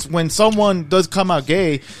experience, when someone does come out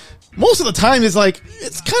gay, most of the time it's like,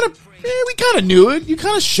 it's kind of, we kind of knew it. You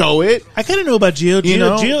kind of show it. I kind of knew about Gio.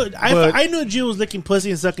 I knew Gio was licking pussy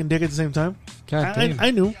and sucking dick at the same time.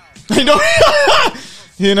 I knew. I know.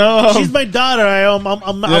 She's my daughter. I'm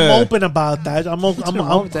open about that. I'm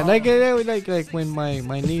like when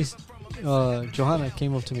my niece Johanna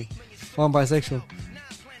came up to me. I'm bisexual,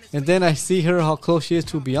 and then I see her how close she is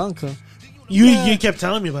to Bianca. You kept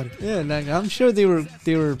telling me about it. Yeah, like I'm sure they were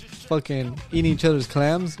fucking eating each other's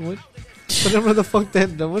clams. Whatever the fuck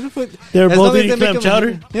that. They were both eating clam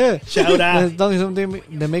chowder. Yeah, shout out. As long as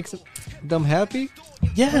that makes them happy.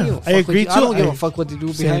 Yeah, I agree too. I don't give a fuck what they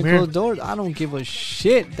do behind closed doors. I don't give a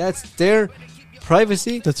shit. That's their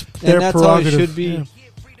privacy. That's their prerogative. How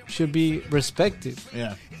it should be respected.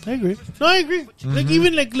 Yeah, I agree. No, I agree. Mm-hmm. Like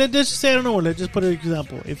even like let's just say, I don't know. Let's just put an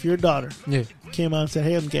example. If your daughter came out and said,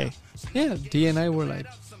 "Hey, I'm gay," D and I were like,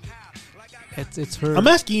 it's her. I'm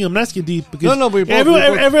asking you. I'm not asking deep because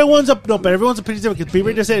everyone's up. No, but everyone's pretty different. Because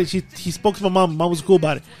people just said he spoke to my mom. Mom was cool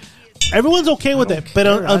about it. Everyone's okay with it, but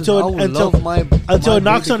until it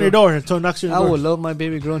knocks on your door. I will love my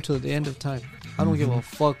baby girl until the end of time. I don't give a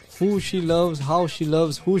fuck who she loves, how she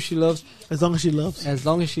loves, who she loves. As long as she loves. As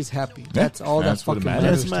long as she's happy. That's all that fucking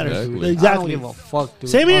matters. Exactly. I don't give a fuck, dude.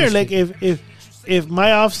 Same here. Like if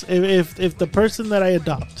the person that I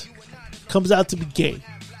adopt comes out to be gay,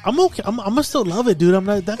 I'm okay. I'm gonna still love it, dude. I'm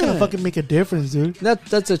not gonna fucking make a difference, dude.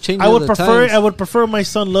 That's a change. I would prefer my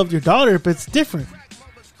son loved your daughter, but it's different.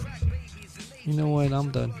 You know what?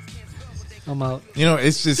 I'm done. I'm out.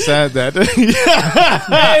 It's just sad that.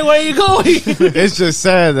 Hey, where you going? It's just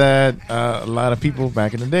sad that a lot of people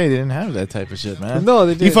back in the day didn't have that type of shit, man. No,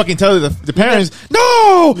 they didn't. You fucking tell the parents,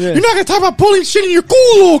 no, you're not gonna talk about pulling shit in your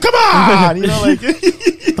culo. Come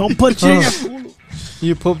on, don't put shit in your culo.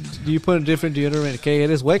 You put a different deodorant. Okay,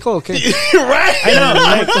 eres hueco. Okay. Right? I know.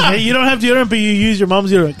 Like, hey, you don't have deodorant, but you use your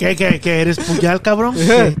mom's deodorant. ¿Qué eres puñal, cabrón?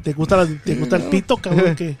 ¿Te gusta el pito,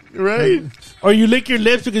 cabrón? ¿Qué? Right. Or you lick your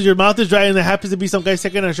lips because your mouth is dry and there happens to be some guy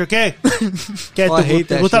second on your shirt. ¿Qué? ¿Qué? Oh, I hate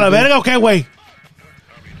 ¿Te that gusta shit, la dude. verga o qué, güey?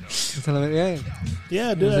 Yeah.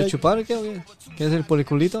 Yeah, ¿Vas a dude. chupar o qué? ¿Quieres el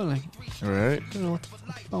policulito? Like, Right. I don't know what the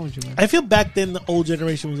fuck is wrong with you, man. I feel back then the old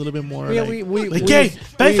generation was a little bit more Yeah, like, we gay.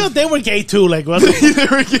 But I felt they were gay too. Like, what the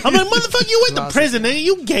fuck? I'm like, motherfucker, you went to Closet. prison and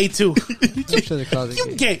you gay too. I'm sure the closet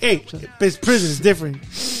You gay. gay. Hey, it's prison is different.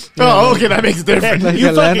 Oh, okay, that makes it different. Like you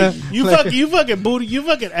Atlanta.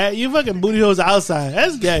 fucking booty holes outside.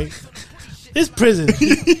 That's gay. It's prison.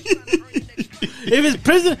 If it's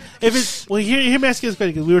prison, hear me ask you this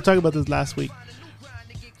question because we were talking about this last week.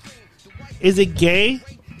 Is it gay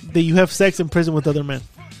that you have sex in prison with other men?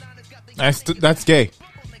 That's gay.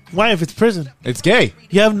 Why? If it's prison, It's gay.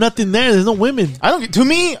 you have nothing there. There's no women. I don't. To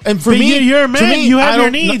me, and for But me, you're a man. to me, You I have your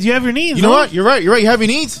don't- needs. You have your needs. You know what? You're right. You're right. You have your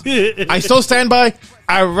needs. I still stand by.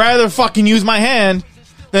 I'd rather fucking use my hand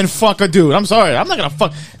than fuck a dude. I'm sorry. I'm not gonna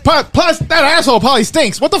fuck. Plus, that asshole probably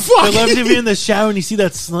stinks. What the fuck? I love if you're in the shower and you see the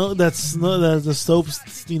soap,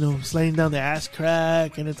 sliding down the ass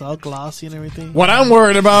crack, and it's all glossy and everything. What I'm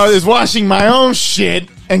worried about is washing my own shit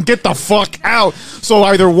and get the fuck out. So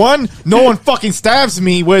either one, no one fucking stabs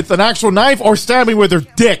me with an actual knife, or stab me with their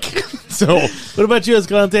dick. So What about you,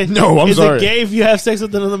 Escalante? No, I'm is sorry. Is it gay if you have sex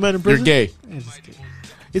with another man in you're prison? gay.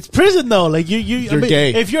 It's prison though. Like you're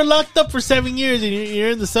gay. If you're locked up for 7 years and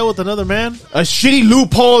you're in the cell with another man, A shitty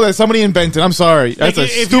loophole that somebody invented. I'm sorry. That's like,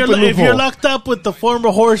 a if stupid you're, if you're loophole. locked up with the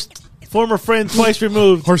former friend twice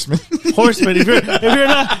removed, Horseman. horseman. If you're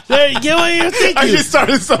not there, get what you're thinking. I just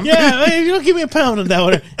started something. Yeah, hey, you don't give me a pound on that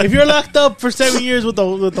one. If you're locked up for 7 years with the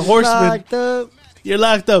horseman, Locked up. you're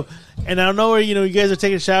locked up. And I don't know where you guys are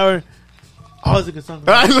taking a shower. Oh, it's a good song.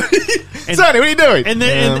 Sonny, what are you doing? and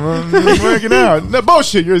then- I'm working out. No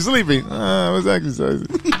bullshit. You're sleeping. I was exercising.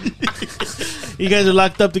 You guys are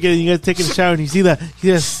locked up together. You guys taking a shower, and you see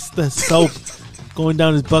the soap going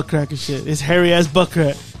down his butt crack and shit. His hairy ass butt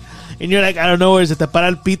crack, and you're like, I don't know where is it. Te para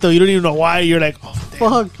el pito. You don't even know why. You're like, oh,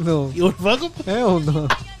 damn. Fuck no. You want to fuck him? Hell no.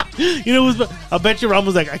 You know, I bet your mom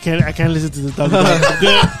was like, I can't listen to this doggy dog. I'm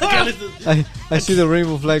good. I can't listen. I see the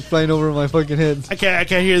rainbow flag flying over my fucking head. I can't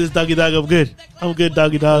hear this doggy dog. I'm good. I'm good,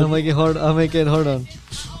 doggy I'll dog. make it hard. I'll make it hard on.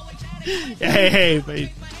 Hey, mate.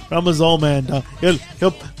 Rama's old man, dog.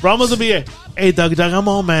 Rama's will be hey, doggy dog, I'm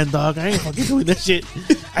old man, dog. I ain't fucking doing that shit.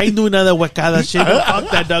 I ain't doing none of that wakada shit. Don't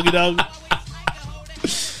fuck that doggy dog.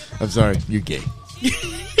 I'm sorry. You're gay. You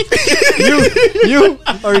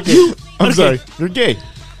are gay. I'm Okay. sorry. You're gay.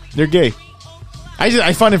 You're gay.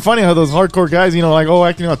 I find it funny how those hardcore guys, like, oh,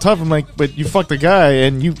 acting all tough. I'm like, but you fucked a guy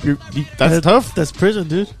and you that's tough. That's prison,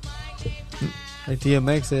 dude. Like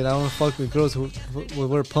DMX said, I don't fuck with girls who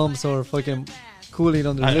wear pumps or fucking Kool-Aid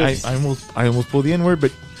on their I lips. almost pulled the N word,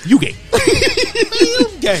 but you gay. You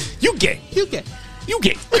gay. You gay. You gay. You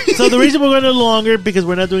gay. So the reason we're going a little longer because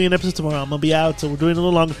we're not doing an episode tomorrow. I'm gonna be out, so we're doing a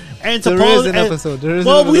little longer. And There suppose is an episode. There is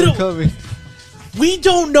well, an we episode don't- coming. we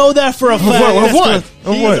don't know that for a fact. Of That's what?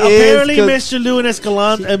 gonna- Of what? Apparently, Is 'cause- Mr. Lou and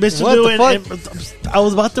Escalante, Mr. What Lou the and I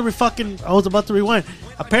was about to rewind.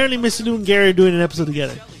 Apparently, Mr. Lou and Gary are doing an episode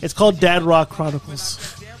together. It's called Dad Rock Chronicles.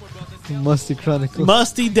 Musty Chronicles.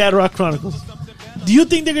 Musty Dad Rock Chronicles. Do you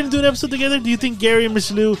think they're going to do an episode together? Do you think Gary and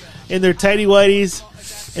Mr. Lou in their tidy whities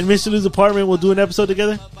in Mr. Lou's apartment will do an episode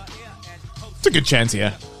together? It's a good chance,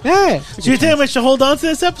 yeah. Yeah. So you think I should hold on to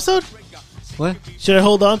this episode? What? Should I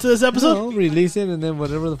hold on to this episode? No, release it and then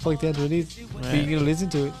whatever the fuck they have to release, you can listen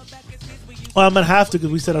to it. Well, I'm going to have to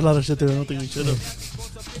because we said a lot of shit there. I don't think we should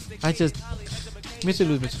have. I just Mr.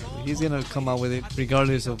 Lou, he's gonna come out with it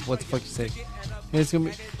regardless of what the fuck you say. And it's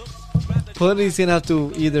gonna be Puddy's gonna have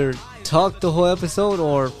to either talk the whole episode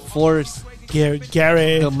or force Gary.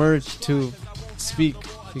 the merch to speak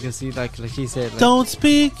because he like he said like, Don't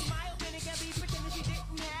speak.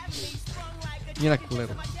 you're like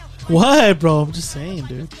little. What, bro? I'm just saying,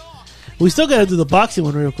 dude. We still got to do the boxing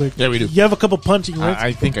one real quick. Yeah, we do. You have a couple punching, right?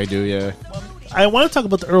 I think I do, yeah. I want to talk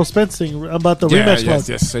about the Earl Spence thing, about the rematch clause.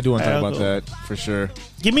 Yes, I do want to talk I'll about go. that for sure.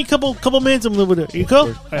 Give me a couple minutes. I'm over there. You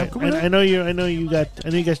go. Sure. All right. Come on. I know you got.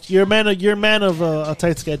 You're a man of a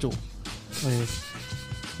tight schedule. Oh, yeah.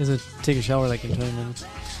 He's gonna take a shower like in 20 minutes.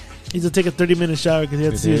 He's gonna take a 30-minute shower because he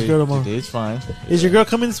has to see his girl tomorrow. It's fine. Is your girl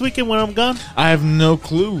coming this weekend when I'm gone? I have no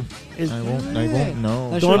clue. Is- I won't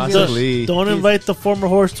know. I Don't Possibly. don't invite the former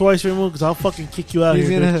horse twice removed because I'll fucking kick you out He's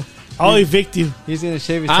here. gonna Dude. I'll evict you. he's gonna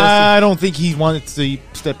shave his testicles. I don't think he wanted to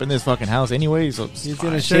step in this fucking house anyway, so He's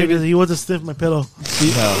gonna Shave shave his. He wants to sniff my pillow.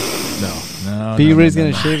 no. B no, Ray's no,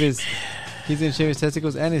 gonna no. shave his. He's gonna shave his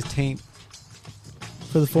testicles and his taint.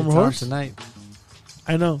 For the former It's on horse? tonight.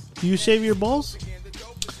 I know. Do you shave your balls?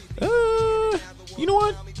 You know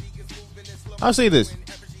what? I'll say this.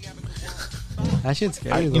 That shit's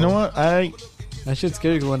scary. You know what? That shit's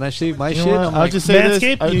scary. When I shave my You shit, know what? I'm I'll like, just say this.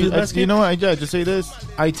 Manscaped? You use Manscaped? You know what? I just say this.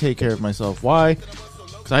 I take care of myself. Why?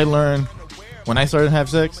 Because I learned when I started to have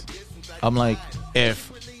sex, I'm like,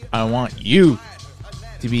 if I want you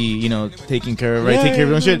to be, taking care of, right? yeah, Take care of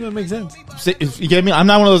your own shit. That makes sense. If you get me? I'm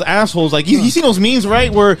not one of those assholes. Like, you see those memes,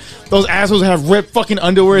 right? Where those assholes have ripped fucking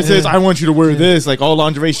underwear. It says, I want you to wear this. Like, all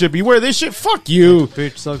lingerie shit. But you wear this shit? Fuck you.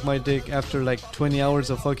 Bitch, suck my dick after like 20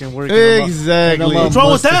 hours of fucking work. Exactly. What's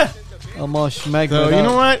wrong with that? I'm all schmacked. So, you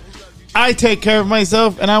know what? I take care of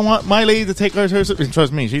myself, and I want my lady to take care of herself. And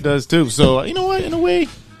trust me, she does too. So, you know what? In a way,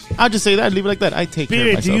 I'll just say that. Leave it like that. I take care of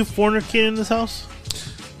Beard, myself. do you fornicate in this house?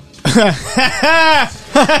 God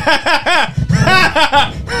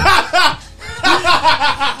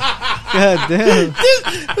damn.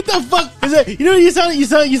 What the fuck is that? You know, you sound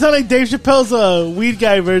like Dave Chappelle's weed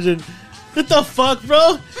guy version. What the fuck,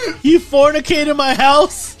 bro? You fornicate in my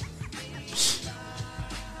house?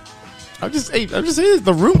 I'm just saying this.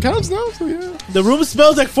 The room counts now. So yeah. The room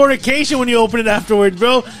smells like fornication when you open it afterwards,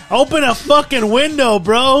 bro. Open a fucking window,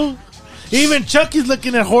 bro. Even Chucky's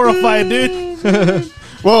looking at horrified, dude.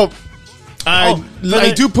 Well,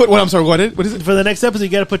 I do put. What? I'm sorry. What is it? For the next episode, you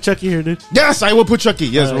gotta put Chucky here, dude. Yes, I will put Chucky.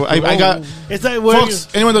 Yes, I got. It's like where Folks,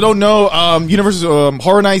 anyone that don't know, Universal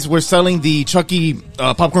Horror Nights, we're selling the Chucky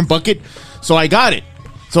popcorn bucket, so I got it.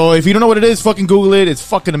 So if you don't know what it is, fucking Google it. It's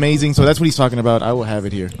fucking amazing. So that's what he's talking about. I will have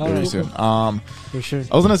it here very right, soon. for sure.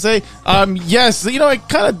 I was gonna say, yes, it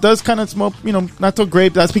kind of does smell, not so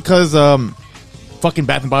great. That's because fucking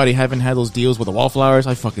Bath and Body haven't had those deals with the wallflowers.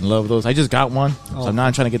 I fucking love those. I just got one, so I'm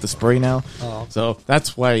not trying to get the spray now. Oh. So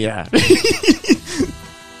that's why, yeah,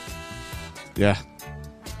 yeah.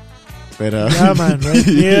 But, yeah, man, right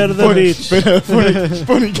near the beach.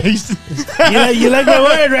 Fornication. You like my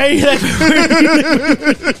word, right? You like my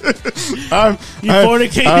word. You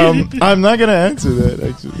fornicated. I'm not gonna answer that.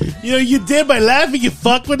 Actually, you did by laughing. You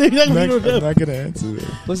fuck with it. I'm not gonna answer that.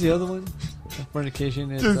 What's the other one?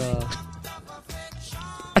 Fornication is.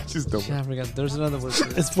 I just don't. I forgot. There's another word. For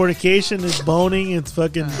it. It's fornication. It's boning. It's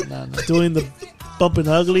fucking No. doing the bumping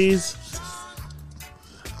uglies.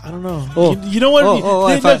 I don't know. Oh. You know what?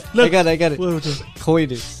 I got it. What was it?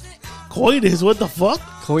 Coitus. Coitus. What the fuck?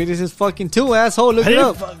 Coitus is fucking two, asshole. Look it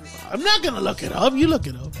up. I'm not gonna look it up. You look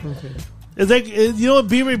it up. Okay. It's like, you know what,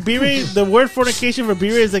 B-Ray, the word fornication for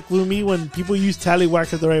B-Ray is like with me when people use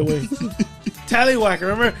tallywhacker the right way. Tallywhacker.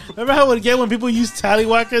 Remember how it would get when people use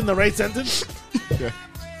tallywhacker in the right sentence? Yeah.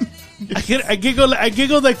 I giggled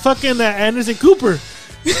like fucking Anderson Cooper.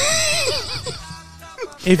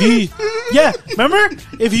 Remember?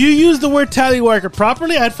 If you use the word tallywhacker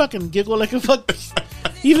properly, I'd fucking giggle like a fuck.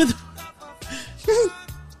 Even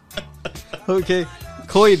Okay.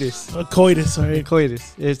 Coitus. Coitus, sorry.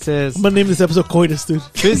 Coitus. It says I'm gonna name this episode Coitus, dude.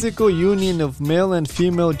 physical union of male and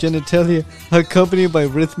female genitalia accompanied by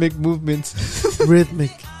rhythmic movements.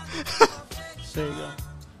 Rhythmic. There you go.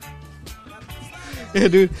 Yeah,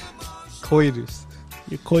 dude. Coitus.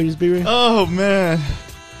 Your coitus, B-Ray. Oh man.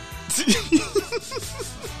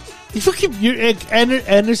 You're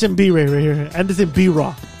Anderson B-Ray right here. Anderson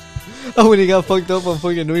B-Raw. Oh, when he got fucked up on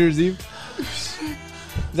fucking New Year's Eve.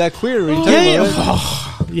 Is that queer? What are you talking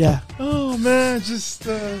about? Yeah. Oh man, just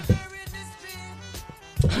I'll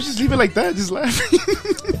just leave it like that. Just laughing.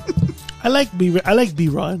 I like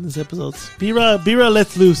B-Raw in this episode. B-Raw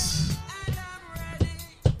lets loose.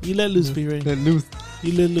 You let loose, B-Ray. Let loose.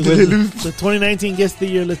 You let loose. Let loose. The 2019 guest of the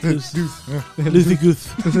year, let loose. Loosey Gooth.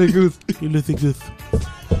 Loosey goose. You loosey gooth.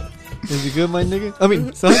 Is he good, my nigga? I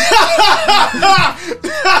mean, son.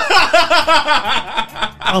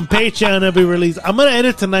 On Patreon, it'll be released. I'm gonna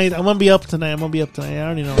edit tonight. I'm gonna be up tonight. I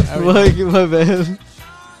already know. My bad.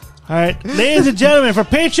 All right, ladies and gentlemen, for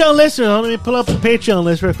Patreon listeners, let me pull up the Patreon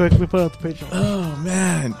list real quick. Let me pull up the Patreon. Oh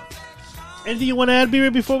man. Anything you want to add, B-Ray,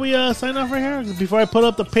 before we sign off right here? Before I pull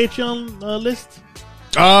up the Patreon list?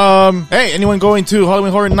 Hey, anyone going to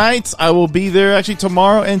Halloween Horror Nights? I will be there actually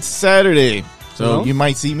tomorrow and Saturday. So No? you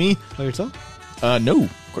might see me. By yourself? No,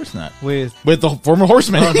 of course not. With the former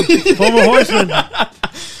horseman. Former horseman.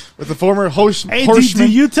 With the former horseman. Hey, do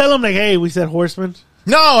you tell them, like, hey, we said horseman?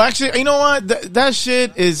 No, actually, you know what? That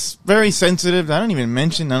shit is very sensitive. I don't even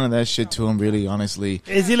mention none of that shit to him, really, honestly.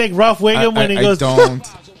 Is he like Ralph Wiggum when he goes... I don't.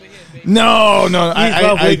 No,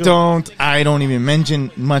 Rob Riggle. I don't even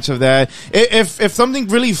mention much of that. If something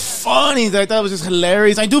really funny that I thought was just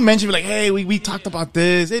hilarious, I do mention like, hey, we talked about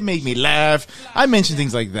this. It made me laugh. I mention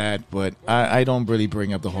things like that, but I don't really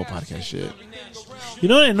bring up the whole podcast shit. You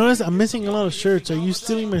know what I noticed? I'm missing a lot of shirts. Are you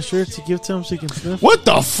stealing my shirts to give to him so he can sniff? What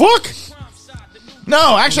the fuck?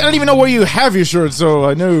 No, actually, I don't even know where you have your shirt, so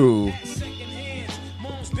I know.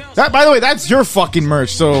 That, by the way, that's your fucking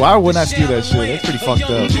merch, so I would not steal that shit. That's pretty fucked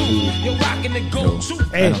up. No,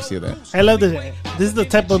 Hey, I don't steal that. I love this. This is the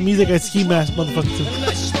type of music I ski mask, motherfucker. Too.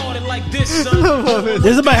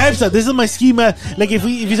 This is my hype stuff. This is my ski mask. Like if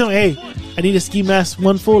you say, hey, I need a ski mask,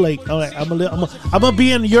 one full. Like, all right, I'm gonna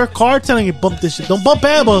be in your car telling you bump this shit. Don't bump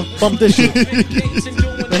Abba, bump this shit.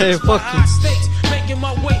 Hey, fuck you.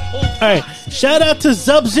 All right, shout out to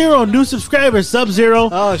Sub-Zero, new subscriber, Sub-Zero.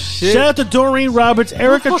 Oh shit. Shout out to Doreen Roberts,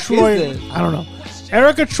 Erica the fuck Troyer. is that? I don't know.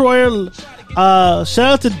 Erica Troyer.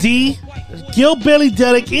 Shout out to D. Gil Billy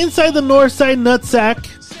Delic, Inside the North Side Nutsack.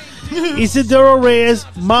 Isidoro Reyes,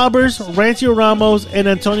 Mobbers, Rancio Ramos, and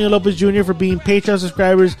Antonio Lopez Jr. for being Patreon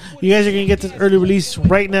subscribers. You guys are going to get this early release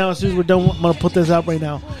right now. As soon as we're done, I'm going to put this out right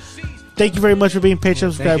now. Thank you very much for being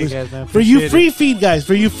Patreon subscribers. you guys, man. For you Appreciate free feed guys,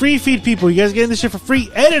 for you free feed people, you guys getting this shit for free.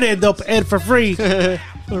 Edited though, Ed, for free.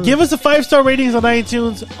 Give us a 5-star ratings on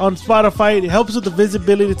iTunes, on Spotify. It helps with the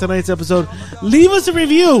visibility of tonight's episode. Leave us a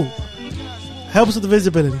review. Helps with the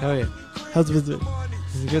visibility. Hell yeah. Helps with the visibility.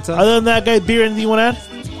 Is it good time? Other than that, guys, beer, anything you want to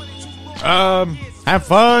add? Have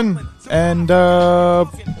fun and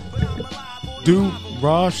do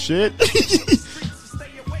raw shit.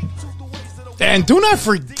 And do not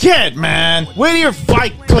forget, man, Whittier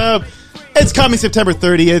Fight Club. It's coming September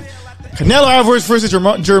 30th. Canelo Alvarez versus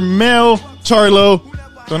Jermell Charlo.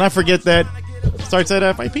 Do not forget that. Starts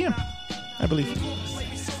at 5 p.m. I believe.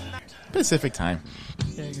 Pacific time.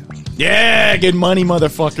 There you go. Yeah, get money,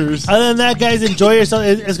 motherfuckers. Other than that, guys, enjoy yourself.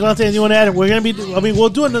 Escalante, anything you want to add? We're gonna be. I mean, we'll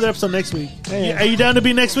do another episode next week. Are you down to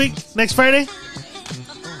be next week? Next Friday?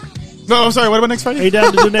 No, I'm sorry. What about next Friday? Are you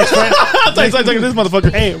down to do next Friday? I'm talking to this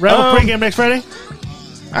motherfucker. Hey, wrap up pregame next Friday.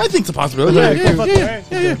 I think it's a possibility.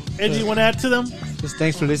 Yeah. Anything you want to add to them? Just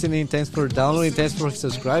thanks for listening. Thanks for downloading. Thanks for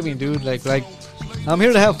subscribing, dude. Like, I'm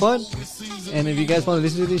here to have fun. And if you guys want to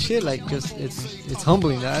listen to this shit, like, just it's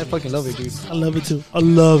humbling. I fucking love it, dude. I love it too. I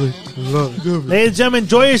love it. Ladies and gentlemen,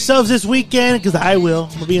 enjoy yourselves this weekend because I will.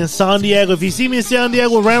 I'm gonna be in San Diego. If you see me in San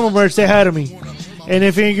Diego with Rambo merch, say hi to me. And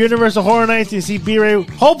if you're in Universal Horror Nights, you see B-Ray.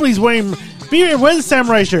 Hopefully, he's wearing B-Ray. Wear the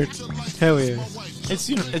samurai shirt. Hell yeah.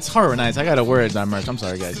 It's horror nights. I gotta wear it that merch. I'm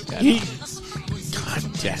sorry, guys. God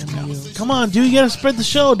damn. No. Come on, dude. You gotta spread the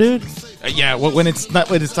show, dude. Yeah, when it's not,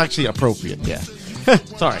 when it's actually appropriate. Yeah.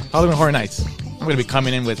 Sorry, Halloween Horror Nights. I'm gonna be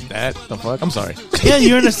coming in with that. The fuck? I'm sorry. Yeah,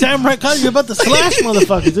 you're in a samurai costume. You're about to slash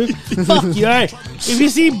motherfuckers, dude. Fuck you. All right. If you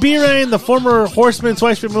see B-Ray, the former horseman,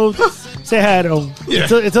 twice removed, say hi to him. Yeah.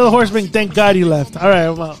 Tell the horseman, thank God he left. All right,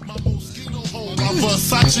 I'm out.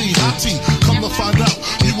 Versace, hottie, come to find out,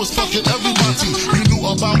 you was fucking everybody. You knew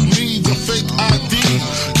about me, the fake ID.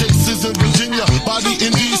 Cases in Virginia, body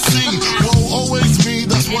in DC. Won't always me,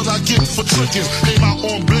 that's what I get for tricking. Came out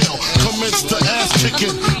on bail, commenced to ass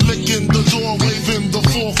kicking. Licking the door, waving the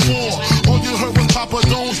 4-4. All you heard was Papa,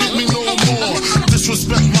 don't hit me no more.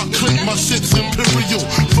 Disrespect my clique, my shit's imperial.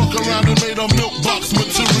 Fuck around and made a milk box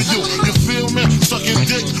material. You feel me? Sucking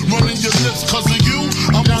dick, running your lips cause of you.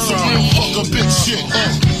 I'm on some real fuck a bitch shit.